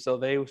to do. So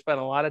they spent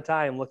a lot of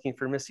time looking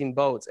for missing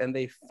boats, and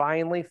they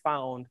finally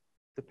found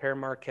the the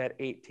Paramarquette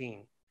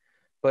 18,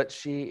 but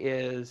she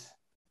is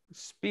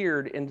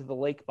speared into the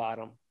lake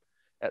bottom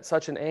at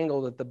such an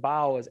angle that the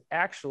bow is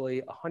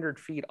actually 100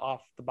 feet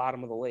off the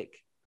bottom of the lake,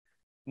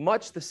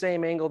 much the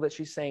same angle that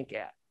she sank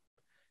at.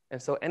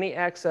 And so any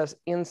access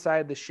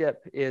inside the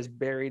ship is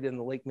buried in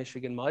the Lake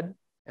Michigan mud,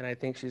 and I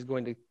think she's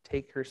going to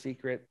take her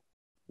secret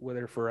with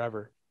her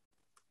forever.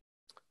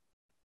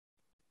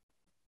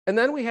 And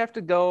then we have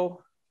to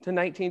go to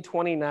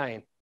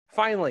 1929.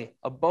 Finally,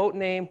 a boat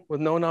name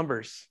with no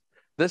numbers.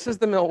 This is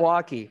the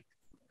Milwaukee.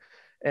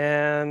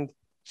 And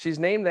she's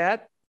named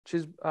that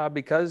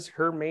because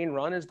her main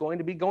run is going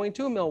to be going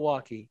to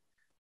Milwaukee.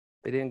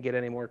 They didn't get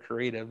any more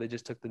creative. They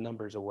just took the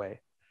numbers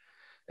away.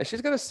 And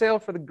she's going to sail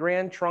for the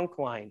Grand Trunk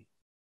Line.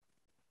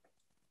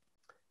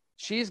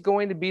 She's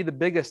going to be the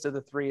biggest of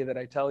the three that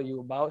I tell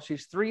you about.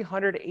 She's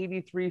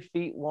 383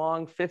 feet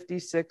long,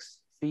 56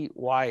 feet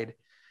wide.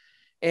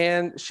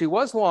 And she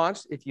was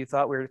launched, if you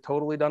thought we were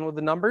totally done with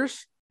the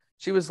numbers,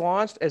 she was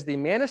launched as the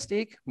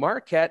Manistee,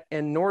 Marquette,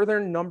 and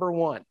Northern number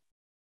 1.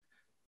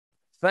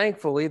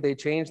 Thankfully, they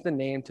changed the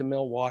name to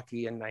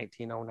Milwaukee in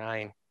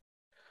 1909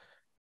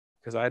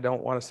 because I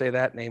don't want to say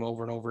that name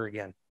over and over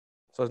again.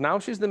 So now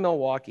she's the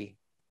Milwaukee.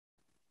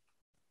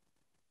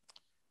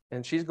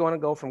 And she's going to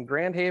go from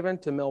Grand Haven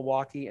to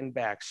Milwaukee and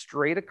back,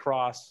 straight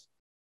across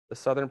the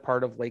southern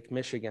part of Lake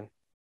Michigan.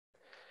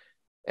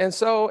 And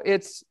so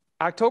it's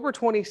October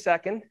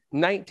 22nd,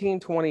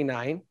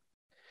 1929,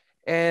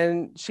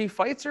 and she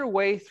fights her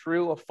way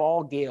through a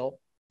fall gale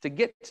to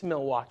get to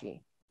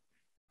Milwaukee.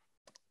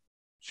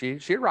 She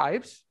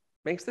arrives,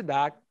 makes the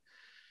dock,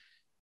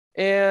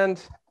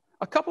 and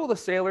a couple of the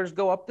sailors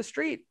go up the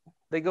street.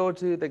 They go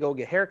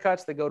get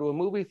haircuts, they go to a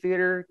movie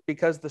theater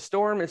because the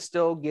storm is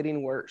still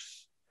getting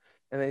worse.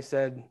 And they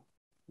said,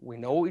 we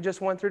know what we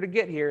just went through to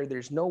get here.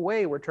 There's no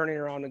way we're turning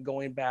around and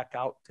going back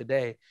out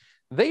today.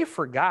 They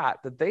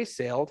forgot that they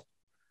sailed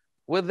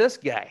with this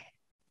guy,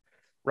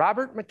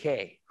 Robert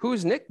McKay,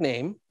 whose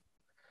nickname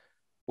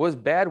was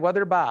Bad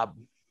Weather Bob.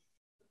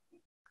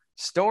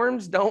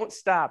 Storms don't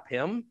stop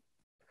him.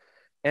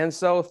 And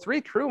so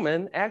 3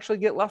 crewmen actually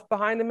get left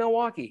behind in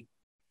Milwaukee.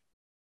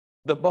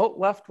 The boat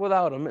left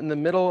without him in the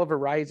middle of a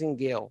rising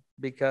gale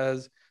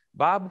because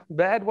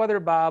Bad Weather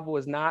Bob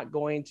was not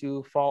going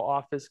to fall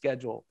off his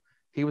schedule.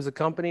 He was a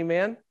company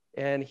man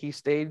and he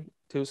stayed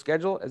to his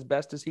schedule as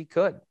best as he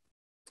could.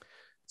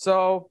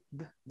 So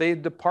they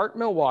depart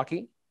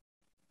Milwaukee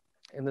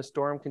and the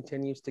storm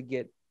continues to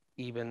get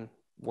even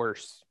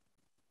worse.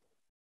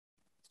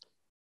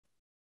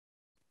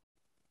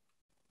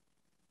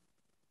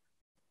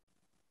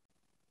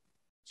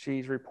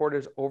 She's reported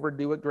as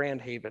overdue at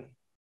Grand Haven.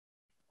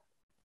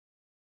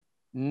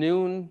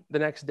 Noon the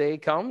next day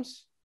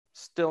comes,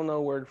 still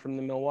no word from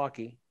the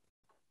Milwaukee.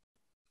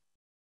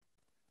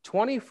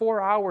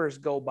 24 hours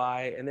go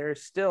by and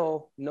there's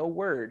still no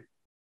word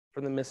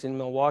from the missing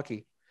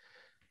Milwaukee.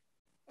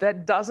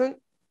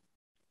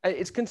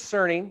 It's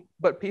concerning,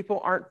 but people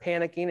aren't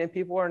panicking and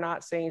people are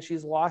not saying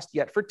she's lost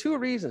yet for 2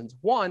 reasons.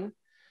 One,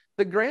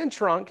 the Grand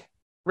Trunk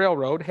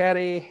Railroad had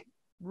a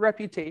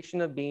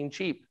reputation of being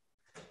cheap.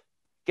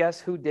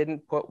 Guess who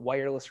didn't put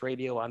wireless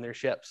radio on their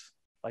ships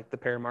like the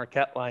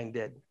Paramarquette line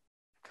did?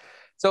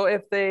 So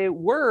if they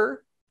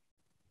were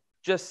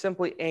just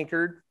simply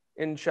anchored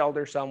in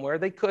shelter somewhere,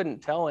 they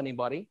couldn't tell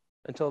anybody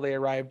until they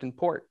arrived in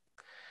port.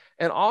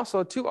 And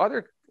also 2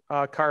 other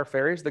car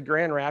ferries, the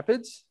Grand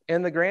Rapids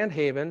and the Grand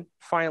Haven,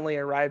 finally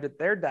arrived at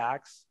their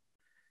docks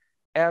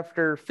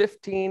after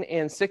 15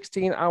 and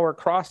 16-hour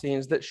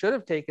crossings that should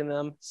have taken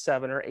them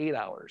 7 or 8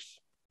 hours.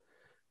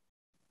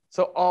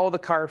 So all the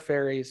car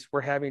ferries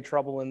were having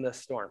trouble in this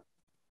storm.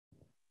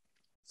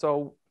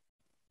 So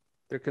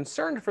they're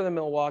concerned for the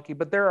Milwaukee,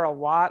 but there are a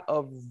lot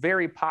of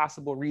very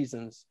possible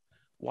reasons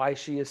why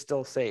she is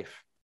still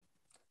safe.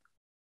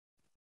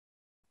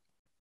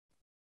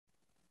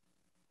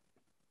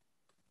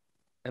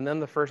 And then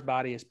the first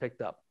body is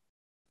picked up.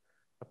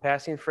 A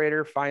passing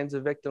freighter finds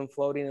a victim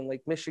floating in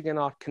Lake Michigan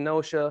off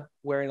Kenosha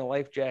wearing a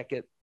life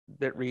jacket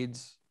that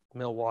reads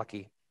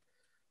Milwaukee.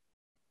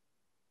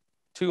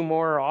 2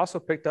 more are also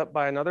picked up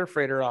by another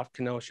freighter off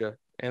Kenosha,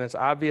 and it's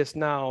obvious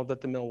now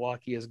that the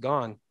Milwaukee is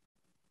gone.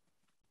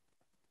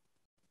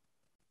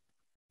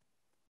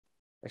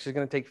 And she's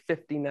going to take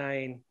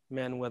 59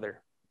 men with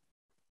her.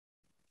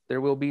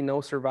 There will be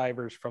no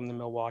survivors from the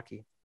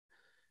Milwaukee.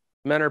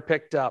 Men are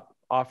picked up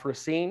off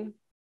Racine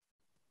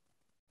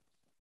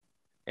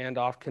and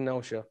off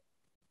Kenosha.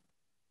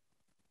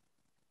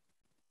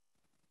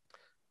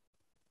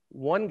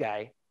 One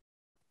guy,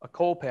 a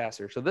coal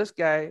passer. So this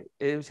guy,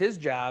 it was his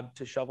job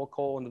to shovel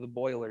coal into the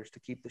boilers to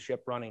keep the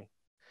ship running.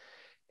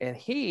 And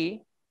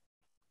he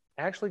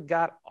actually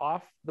got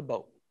off the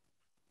boat.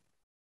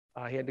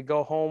 He had to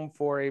go home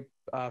for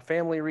a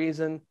family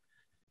reason.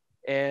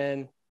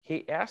 And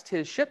he asked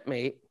his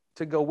shipmate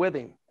to go with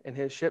him. And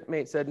his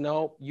shipmate said,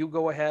 no, you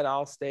go ahead.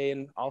 I'll stay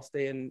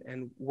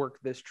and work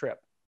this trip.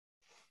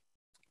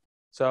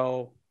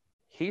 So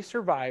he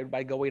survived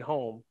by going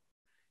home.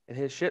 And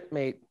his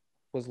shipmate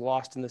was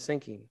lost in the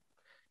sinking.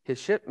 His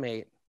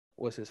shipmate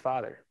was his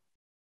father.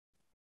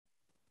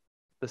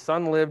 The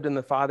son lived and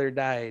the father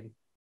died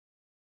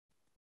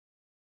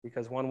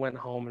because one went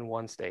home and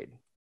one stayed.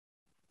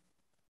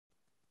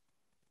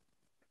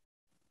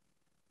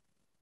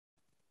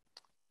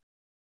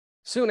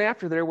 Soon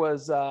after, there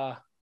were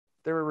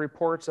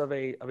reports of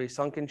a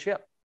sunken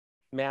ship,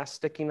 masts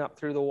sticking up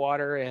through the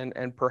water,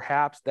 and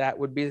perhaps that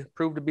would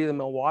prove to be the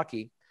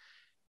Milwaukee.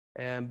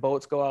 And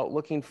boats go out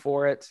looking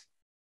for it.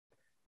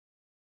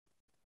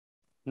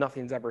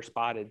 Nothing's ever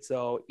spotted.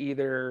 So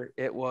either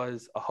it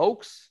was a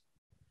hoax,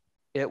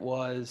 it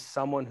was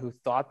someone who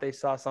thought they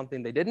saw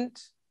something they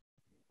didn't.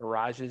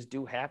 Mirages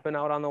do happen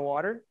out on the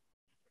water.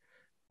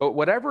 But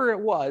whatever it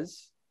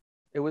was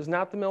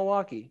not the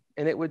Milwaukee.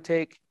 And it would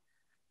take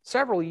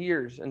several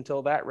years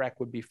until that wreck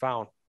would be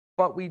found.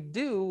 But we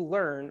do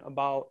learn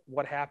about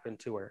what happened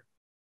to her.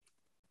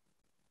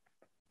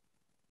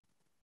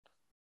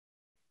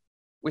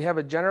 We have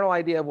a general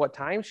idea of what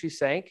time she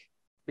sank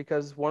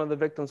because one of the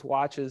victims'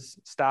 watches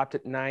stopped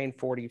at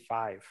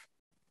 9:45.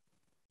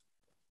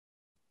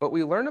 But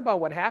we learn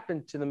about what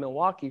happened to the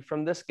Milwaukee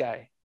from this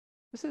guy.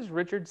 This is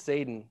Richard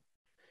Sadin.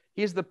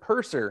 He's the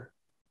purser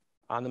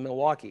on the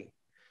Milwaukee.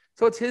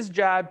 So it's his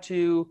job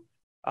to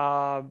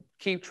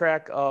keep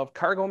track of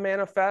cargo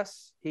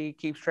manifests. He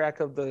keeps track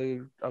of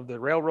the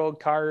railroad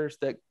cars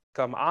that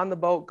come on the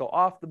boat, go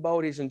off the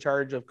boat. He's in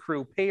charge of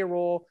crew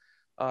payroll,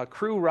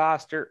 crew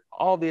roster,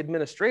 all the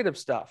administrative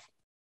stuff.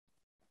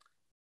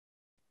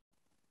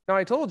 Now,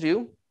 I told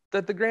you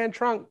that the Grand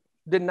Trunk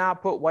did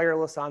not put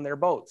wireless on their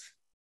boats.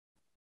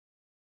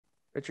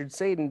 Richard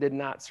Sadin did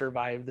not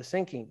survive the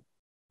sinking.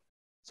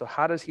 So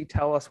how does he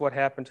tell us what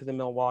happened to the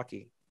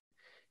Milwaukee?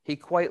 He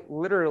quite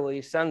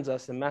literally sends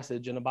us a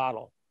message in a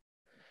bottle.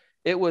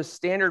 It was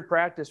standard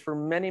practice for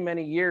many,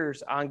 many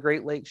years on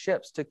Great Lakes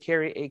ships to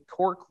carry a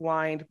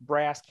cork-lined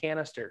brass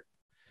canister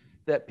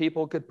that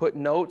people could put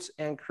notes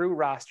and crew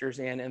rosters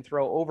in and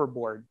throw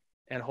overboard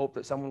and hope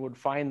that someone would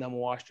find them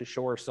washed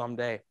ashore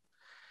someday.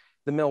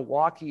 The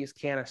Milwaukee's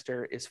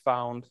canister is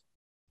found,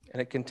 and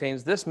it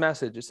contains this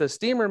message. It says,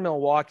 Steamer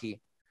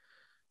Milwaukee,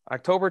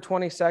 October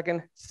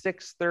 22nd,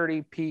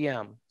 6:30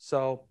 p.m.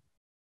 So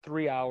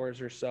 3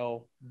 hours or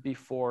so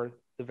before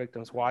the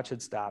victim's watch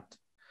had stopped.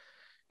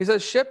 He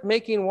says, ship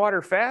making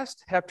water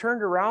fast, have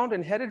turned around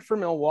and headed for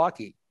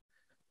Milwaukee.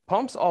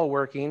 Pumps all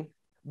working,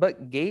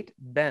 but gate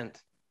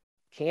bent.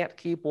 Can't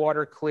keep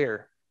water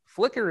clear.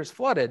 Flicker is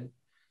flooded.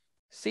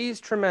 Seas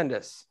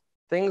tremendous.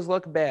 Things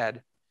look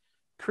bad.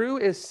 Crew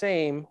is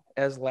same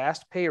as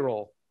last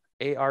payroll.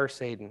 A.R.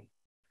 Sadin.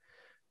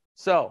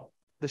 So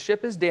the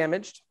ship is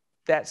damaged.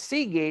 That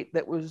sea gate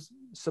that was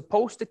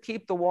supposed to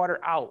keep the water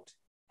out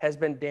has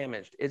been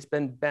damaged. It's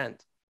been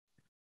bent.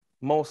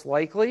 Most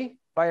likely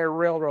by a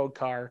railroad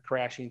car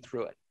crashing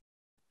through it.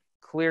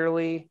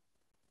 Clearly,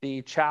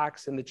 the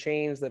chocks and the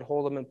chains that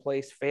hold them in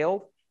place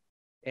failed,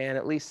 and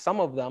at least some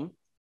of them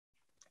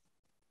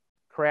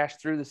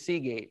crashed through the sea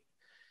gate.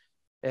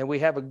 And we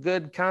have a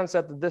good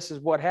concept that this is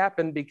what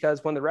happened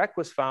because when the wreck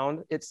was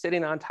found, it's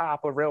sitting on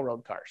top of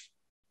railroad cars.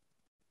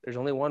 There's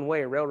only one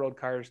way railroad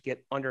cars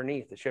get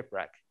underneath the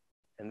shipwreck,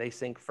 and they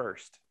sink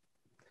first.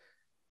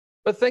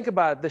 But think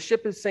about it, the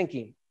ship is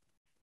sinking.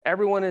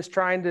 Everyone is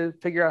trying to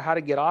figure out how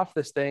to get off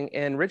this thing,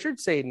 and Richard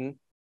Sadin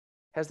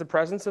has the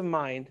presence of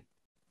mind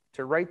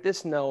to write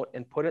this note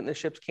and put it in the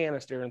ship's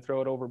canister and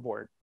throw it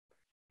overboard.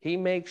 He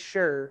makes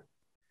sure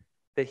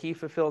that he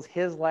fulfills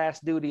his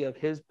last duty of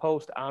his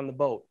post on the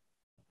boat.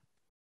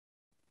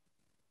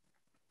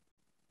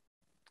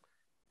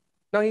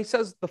 Now he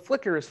says the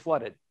flicker is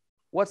flooded.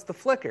 What's the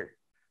flicker?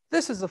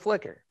 This is the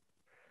flicker.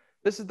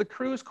 This is the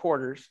crew's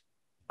quarters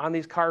on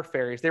these car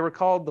ferries. They were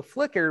called the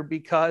flicker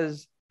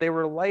because they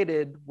were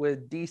lighted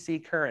with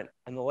DC current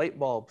and the light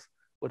bulbs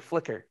would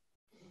flicker.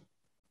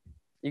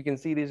 You can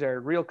see these are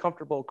real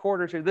comfortable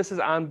quarters here. This is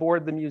on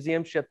board the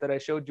museum ship that I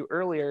showed you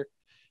earlier.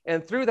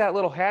 And through that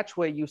little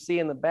hatchway you see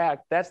in the back,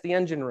 that's the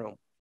engine room.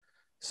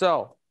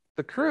 So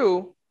the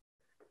crew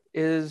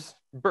is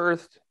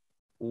berthed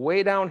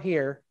way down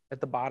here at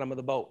the bottom of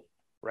the boat,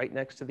 right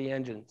next to the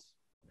engines.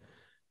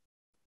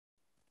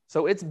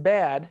 So it's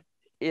bad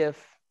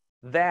if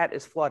that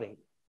is flooding.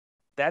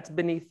 That's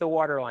beneath the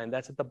waterline.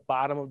 That's at the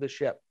bottom of the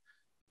ship.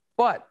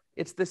 But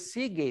it's the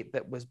sea gate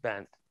that was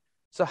bent.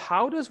 So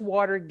how does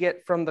water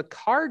get from the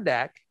car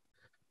deck,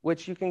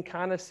 which you can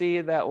kind of see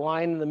that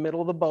line in the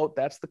middle of the boat,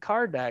 that's the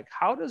car deck.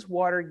 How does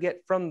water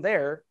get from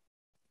there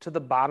to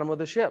the bottom of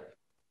the ship?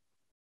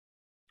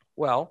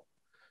 Well,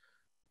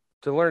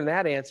 to learn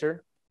that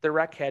answer, the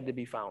wreck had to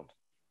be found.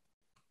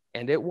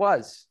 And it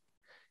was.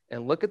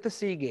 And look at the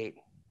sea gate.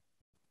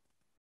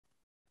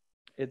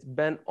 It's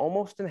bent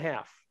almost in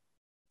half.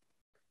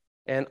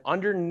 And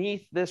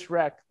underneath this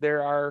wreck,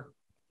 there are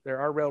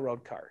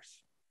railroad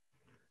cars.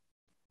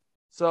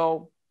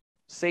 So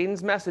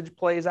Sadin's message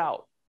plays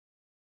out.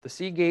 The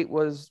sea gate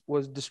was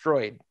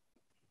destroyed.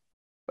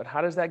 But how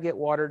does that get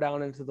water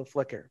down into the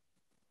flicker?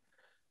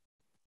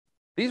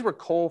 These were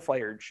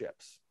coal-fired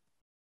ships.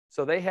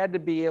 So they had to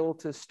be able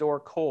to store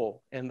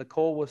coal, and the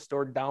coal was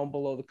stored down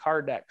below the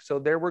car deck. So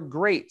there were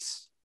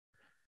grates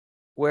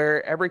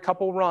where every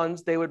couple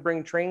runs, they would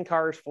bring train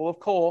cars full of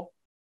coal,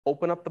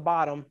 open up the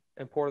bottom,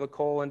 and pour the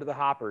coal into the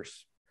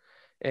hoppers.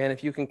 And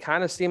if you can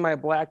kind of see my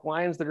black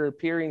lines that are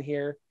appearing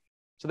here,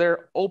 so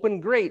they're open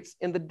grates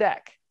in the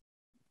deck.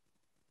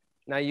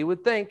 Now you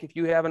would think if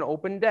you have an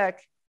open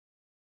deck,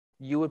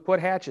 you would put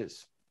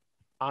hatches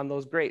on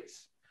those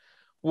grates.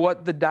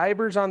 What the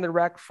divers on the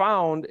wreck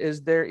found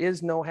is there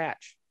is no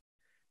hatch,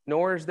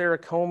 nor is there a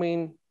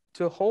coaming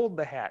to hold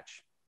the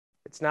hatch.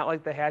 It's not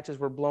like the hatches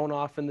were blown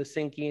off in the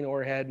sinking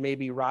or had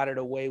maybe rotted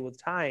away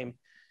with time.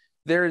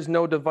 There is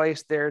no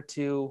device there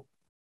to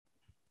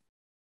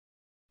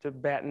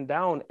batten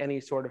down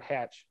any sort of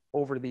hatch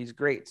over these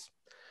grates.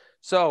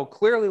 So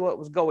clearly what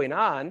was going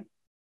on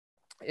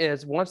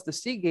is once the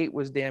sea gate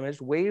was damaged,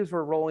 waves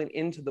were rolling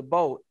into the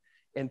boat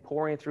and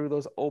pouring through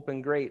those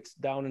open grates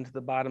down into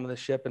the bottom of the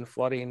ship and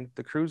flooding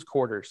the crew's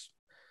quarters.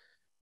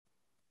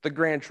 The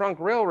Grand Trunk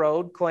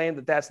Railroad claimed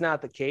that that's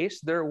not the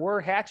case. There were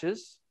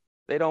hatches.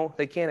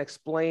 They can't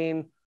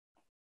explain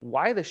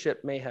why the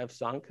ship may have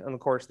sunk. And of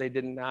course, they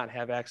did not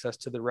have access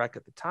to the wreck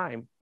at the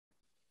time.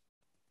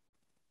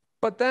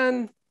 But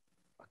then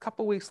a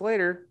couple weeks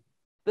later,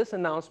 this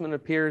announcement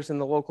appears in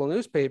the local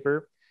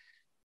newspaper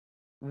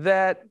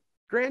that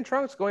Grand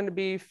Trunk's going to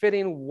be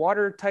fitting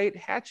watertight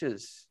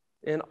hatches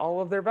in all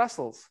of their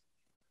vessels.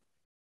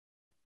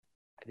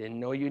 I didn't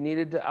know you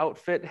needed to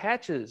outfit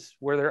hatches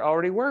where there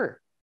already were.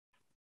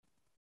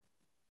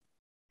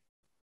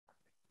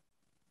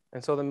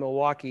 And so the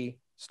Milwaukee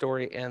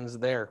story ends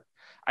there.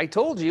 I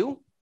told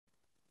you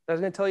I was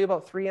going to tell you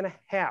about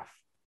 3.5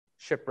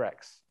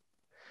 shipwrecks.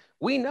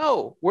 We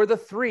know where the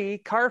 3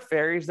 car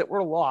ferries that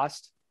were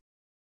lost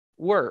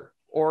were,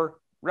 or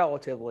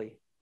relatively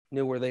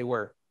knew where they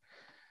were.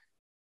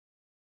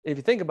 If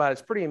you think about it,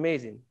 it's pretty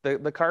amazing.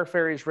 The car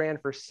ferries ran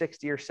for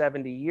 60 or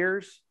 70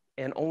 years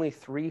and only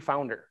 3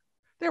 found her.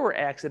 There were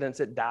accidents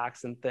at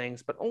docks and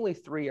things, but only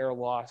 3 are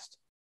lost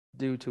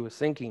due to a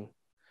sinking.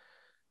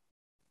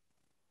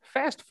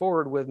 Fast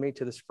forward with me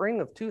to the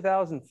spring of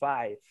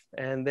 2005,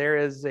 and there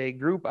is a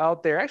group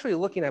out there actually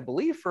looking, I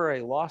believe, for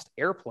a lost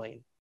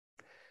airplane.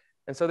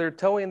 And so they're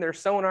towing their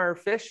sonar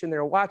fish and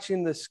they're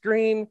watching the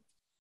screen,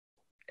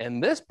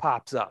 and this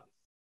pops up.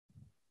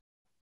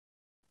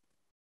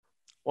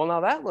 Well,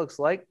 now that looks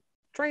like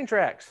train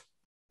tracks.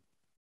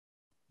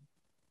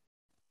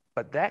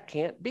 But that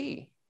can't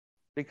be,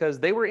 because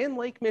they were in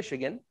Lake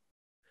Michigan.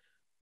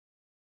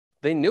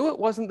 They knew it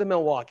wasn't the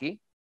Milwaukee,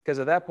 because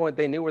at that point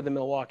they knew where the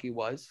Milwaukee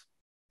was.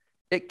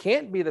 It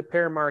can't be the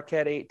Pear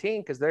Marquette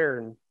 18 because they're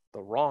in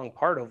the wrong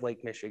part of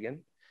Lake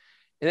Michigan.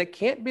 And it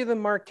can't be the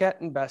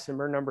Marquette and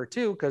Bessemer number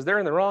 2 because they're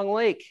in the wrong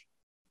lake.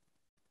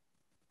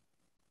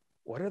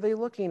 What are they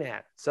looking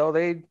at? So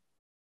they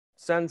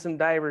send some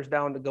divers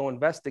down to go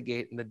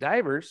investigate, and the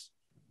divers,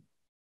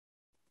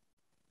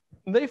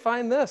 they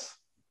find this.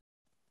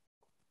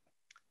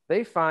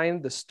 They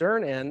find the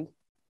stern end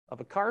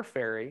of a car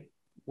ferry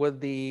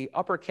with the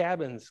upper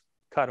cabins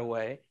cut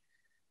away,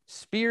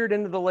 speared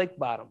into the lake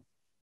bottom.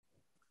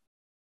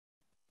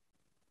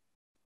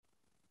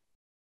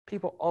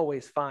 People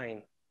always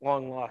find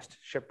long lost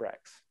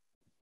shipwrecks.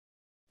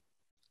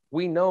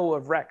 We know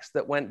of wrecks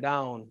that went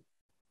down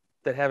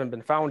that haven't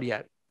been found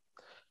yet.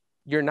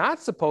 You're not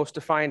supposed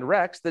to find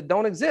wrecks that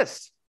don't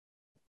exist.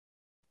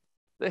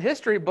 The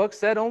history book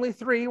said only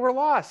 3 were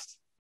lost.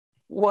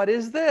 What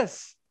is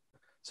this?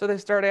 So they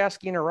start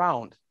asking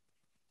around.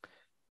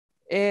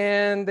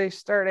 And they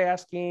start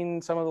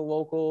asking some of the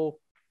local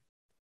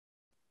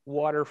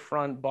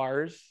waterfront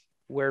bars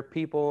where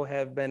people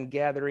have been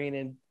gathering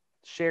and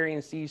sharing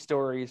sea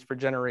stories for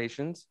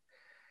generations.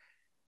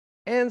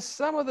 And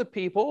some of the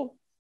people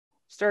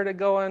started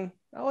going,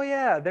 oh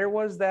yeah, there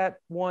was that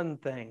one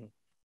thing.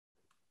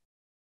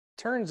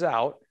 Turns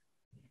out,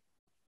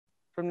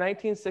 from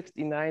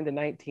 1969 to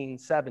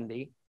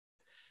 1970,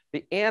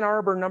 the Ann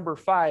Arbor number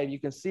 5, you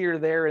can see her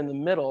there in the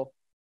middle,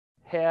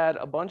 had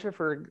a bunch of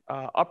her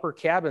upper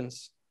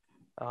cabins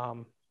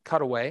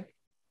cut away.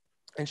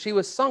 And she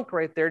was sunk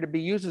right there to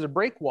be used as a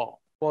break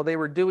wall while they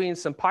were doing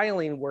some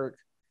piling work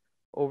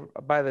over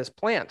by this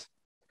plant.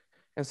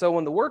 And so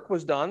when the work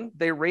was done,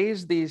 they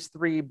raised these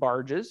 3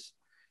 barges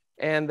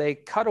and they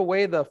cut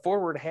away the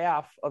forward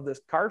half of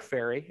this car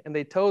ferry and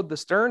they towed the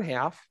stern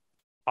half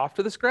off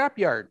to the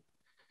scrapyard.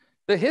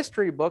 The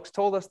history books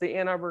told us the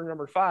Ann Arbor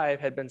number 5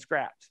 had been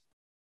scrapped.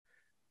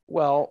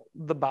 Well,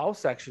 the bow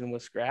section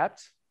was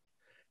scrapped.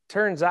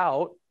 Turns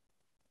out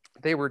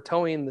they were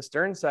towing the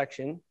stern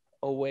section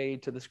away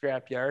to the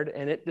scrapyard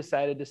and it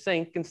decided to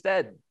sink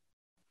instead.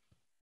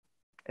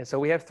 And so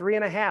we have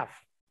 3.5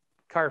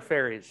 car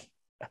ferries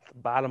at the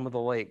bottom of the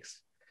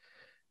lakes.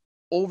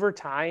 Over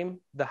time,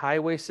 the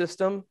highway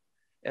system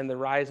and the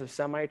rise of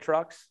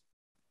semi-trucks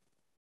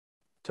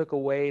took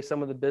away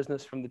some of the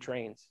business from the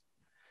trains.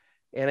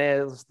 And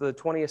as the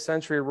 20th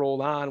century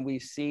rolled on, we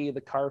see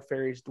the car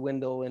ferries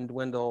dwindle and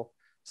dwindle.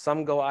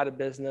 Some go out of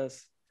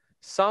business.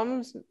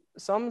 Some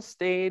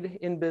stayed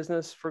in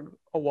business for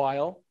a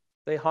while.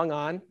 They hung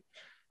on.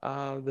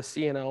 The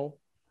C&O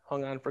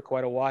hung on for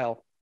quite a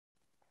while.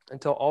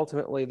 until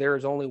ultimately there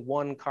is only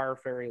one car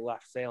ferry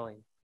left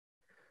sailing.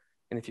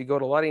 And if you go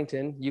to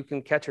Ludington, you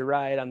can catch a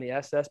ride on the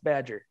SS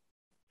Badger.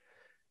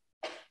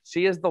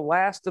 She is the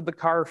last of the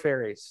car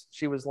ferries.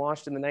 She was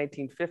launched in the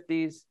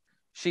 1950s.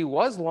 She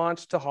was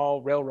launched to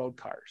haul railroad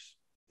cars.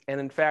 And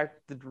in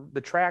fact,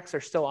 the tracks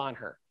are still on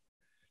her,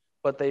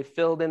 but they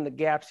filled in the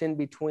gaps in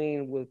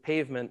between with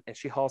pavement, and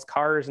she hauls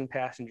cars and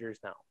passengers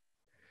now.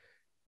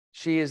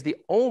 She is the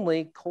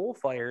only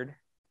coal-fired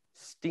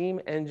steam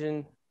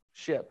engine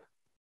ship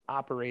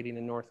operating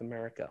in North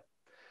America.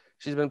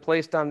 She's been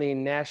placed on the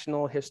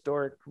National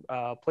Historic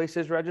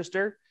Places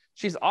Register.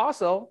 She's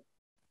also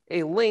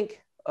a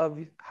link of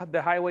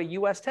the Highway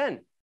US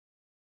 10.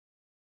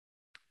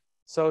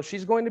 So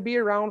she's going to be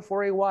around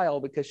for a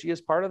while because she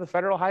is part of the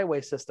federal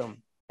highway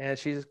system. And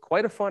she's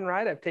quite a fun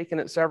ride. I've taken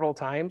it several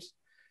times,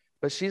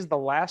 but she's the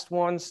last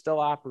one still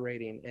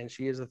operating. And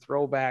she is a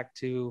throwback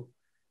to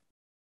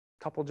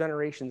a couple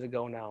generations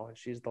ago now. And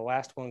she's the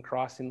last one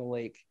crossing the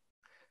lake.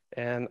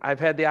 And I've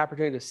had the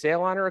opportunity to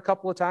sail on her a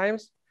couple of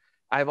times.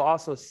 I've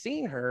also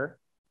seen her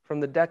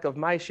from the deck of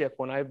my ship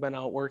when I've been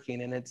out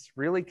working. And it's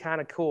really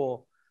kind of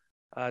cool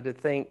to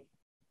think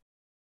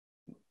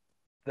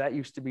that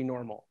used to be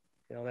normal.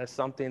 You know, that's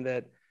something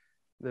that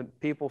the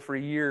people for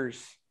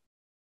years,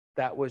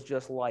 that was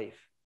just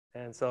life.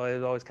 And so it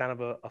was always kind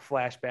of a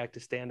flashback to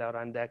stand out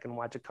on deck and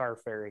watch a car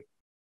ferry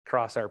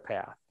cross our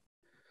path.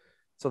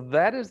 So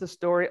that is the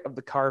story of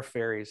the car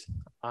ferries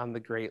on the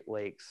Great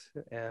Lakes.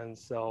 And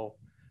so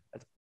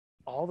that's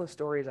all the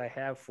stories I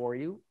have for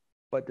you.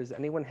 But does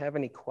anyone have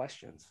any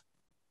questions?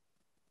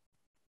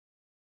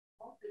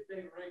 How did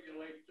they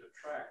regulate the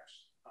tracks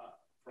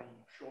from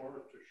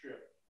shore to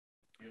ship?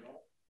 You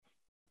know,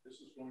 this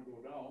is going to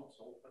go down,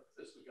 so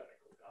this has got to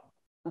go down.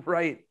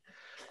 Right.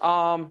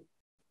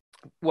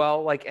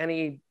 Well, like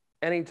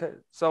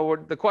so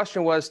the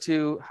question was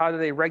to how do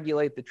they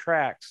regulate the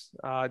tracks?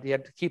 Do you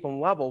have to keep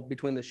them level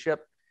between the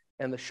ship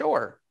and the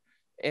shore?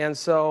 And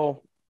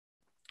so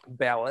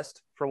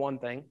ballast, for one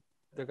thing,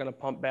 they're going to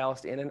pump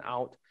ballast in and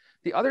out.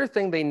 The other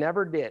thing they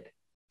never did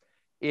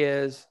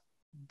is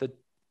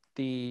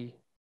the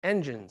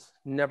engines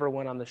never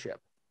went on the ship.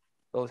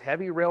 Those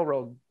heavy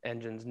railroad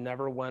engines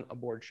never went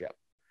aboard ship.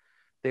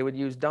 They would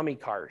use dummy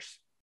cars.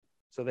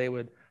 So they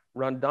would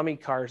run dummy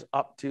cars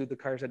up to the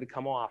cars that had to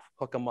come off,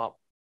 hook them up.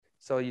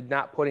 So you're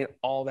not putting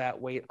all that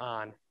weight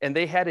on. And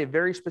they had a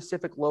very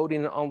specific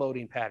loading and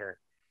unloading pattern.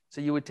 So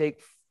you would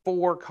take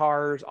 4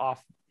 cars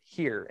off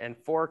here and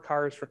 4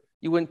 cars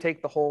you wouldn't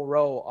take the whole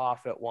row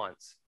off at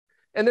once.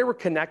 And there were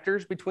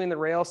connectors between the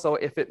rails. So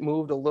if it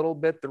moved a little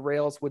bit, the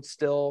rails would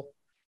still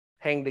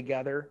hang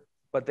together,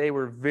 but they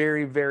were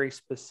very, very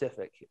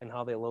specific in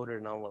how they loaded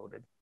and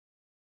unloaded.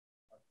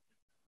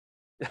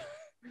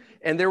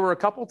 And there were a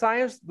couple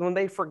times when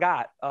they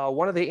forgot.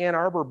 One of the Ann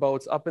Arbor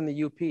boats up in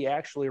the UP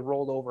actually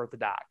rolled over at the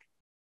dock.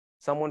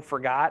 Someone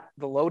forgot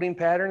the loading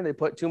pattern. They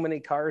put too many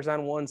cars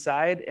on one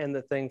side and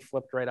the thing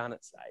flipped right on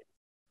its side.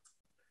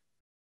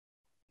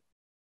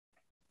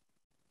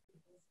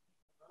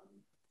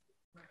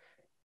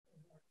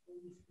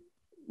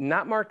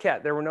 Not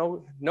Marquette. There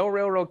were no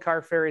railroad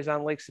car ferries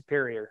on Lake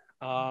Superior.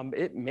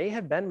 It may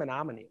have been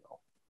Menominee though.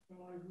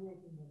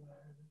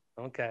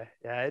 Okay,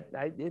 yeah,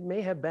 it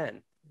may have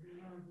been.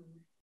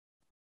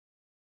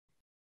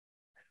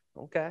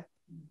 Okay.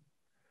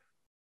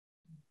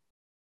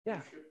 Yeah.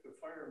 We shipped a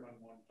fireman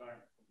one time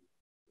from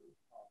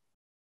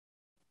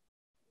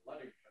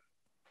Ludington.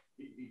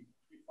 He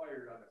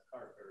fired on a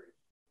car ferry.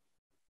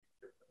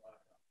 This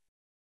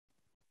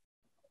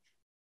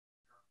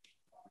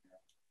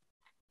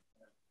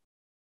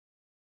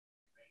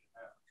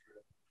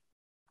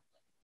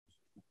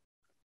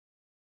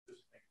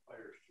thing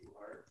fires too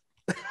hard.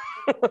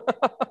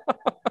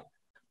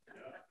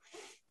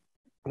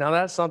 Now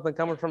that's something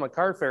coming from a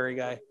car ferry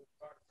guy.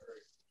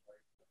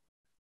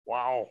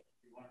 Wow.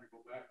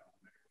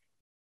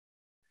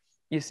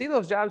 You see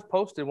those jobs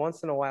posted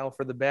once in a while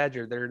for the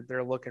Badger.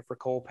 They're looking for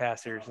coal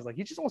passers. It's like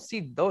you just don't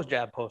see those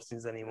job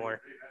postings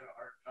anymore. They had a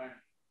hard time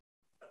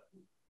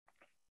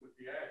with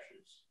the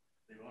ashes.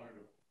 They weren't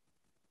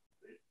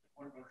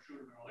going to shoot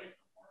them in a lake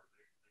anymore.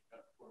 They got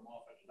to put them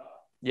off at the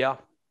dock. Yeah.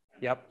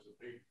 Yep.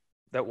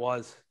 That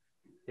was.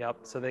 Yep.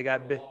 So they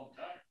got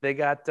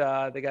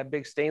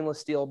big stainless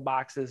steel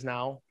boxes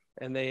now,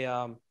 and they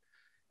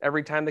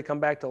every time they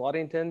come back to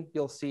Ludington,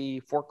 you'll see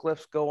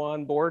forklifts go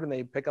on board and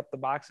they pick up the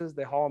boxes,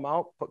 they haul them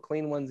out, put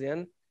clean ones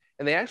in,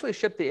 and they actually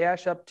ship the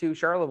ash up to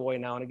Charlevoix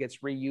now, and it gets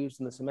reused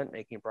in the cement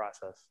making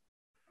process.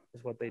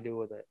 Is what they do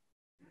with it.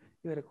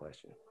 You had a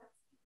question.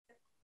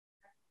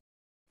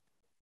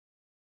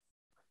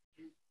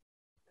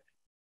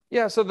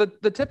 Yeah. So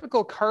the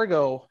typical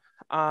cargo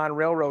on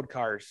railroad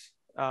cars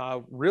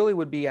really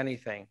would be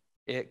anything.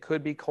 It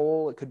could be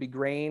coal, it could be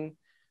grain.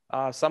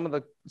 Some of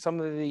the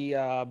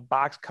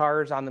box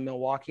cars on the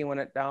Milwaukee when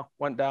it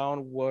went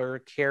down were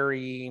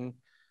carrying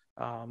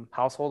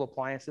household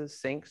appliances,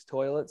 sinks,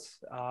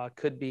 toilets.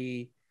 Could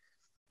be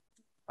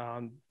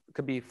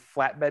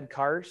flatbed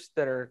cars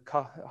that are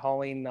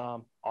hauling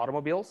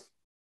automobiles.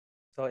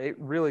 So it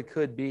really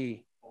could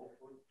be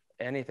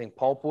anything.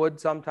 Pulpwood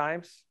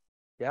sometimes.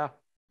 Yeah.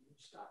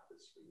 Stop the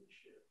screen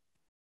share.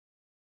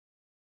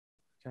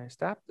 Can I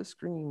stop the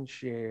screen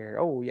share?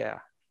 Oh, yeah.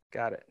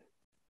 Got it.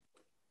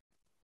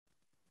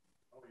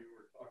 Oh, you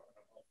were talking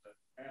about that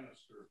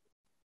canister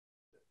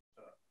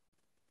that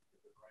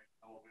the right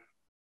element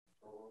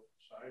throw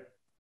aside.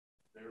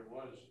 There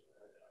was,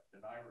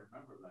 and I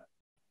remember that.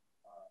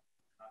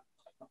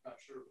 I'm not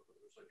sure if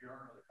it was a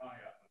Huron or the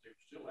kayak, but they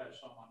still had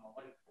some on the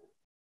lifeboat.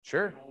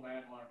 Sure. The old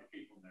man wanted to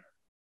keep them there.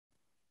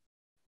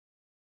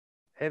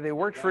 Hey, they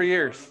worked for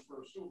years.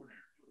 For a souvenir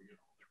too, you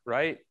know.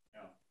 Right?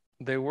 Yeah.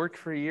 They worked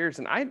for years.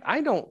 And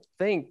I don't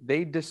think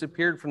they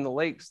disappeared from the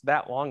lakes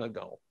that long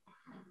ago.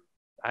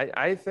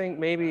 I think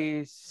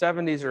maybe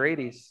 70s or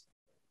 80s.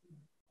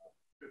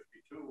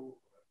 52,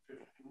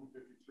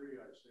 53,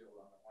 I sailed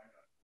on the line.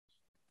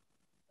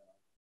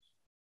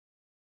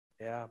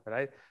 Yeah,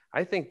 but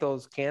I think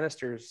those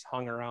canisters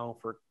hung around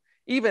for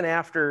even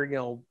after, you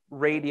know,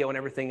 radio and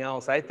everything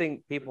else. I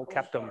think people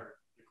kept them.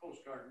 The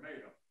Coast Guard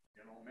made them,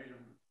 you know,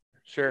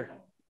 Sure. You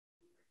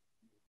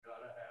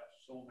gotta have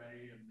so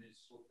many in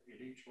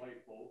each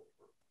lifeboat.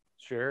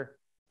 Sure.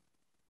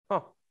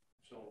 Huh.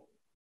 So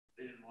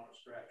they didn't want to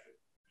scratch it.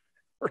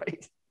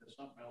 Right. There's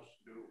something else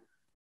to do.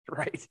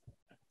 Right.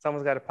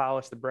 Someone's got to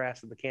polish the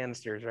brass of the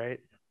canisters, right?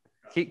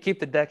 Keep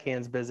the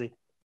deckhands busy.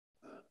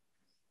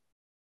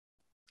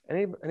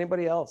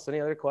 Anybody else? Any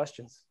other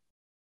questions?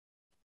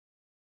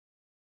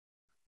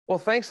 Well,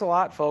 thanks a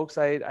lot, folks.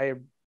 I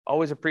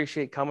always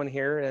appreciate coming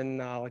here. And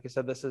like I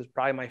said, this is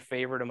probably my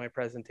favorite of my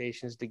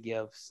presentations to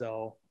give.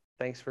 So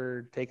thanks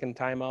for taking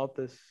time out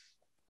this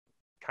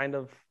kind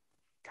of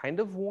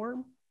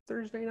warm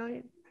Thursday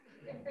night.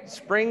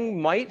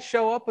 Spring might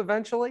show up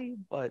eventually,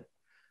 but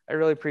I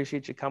really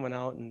appreciate you coming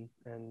out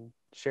and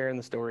sharing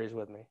the stories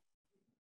with me.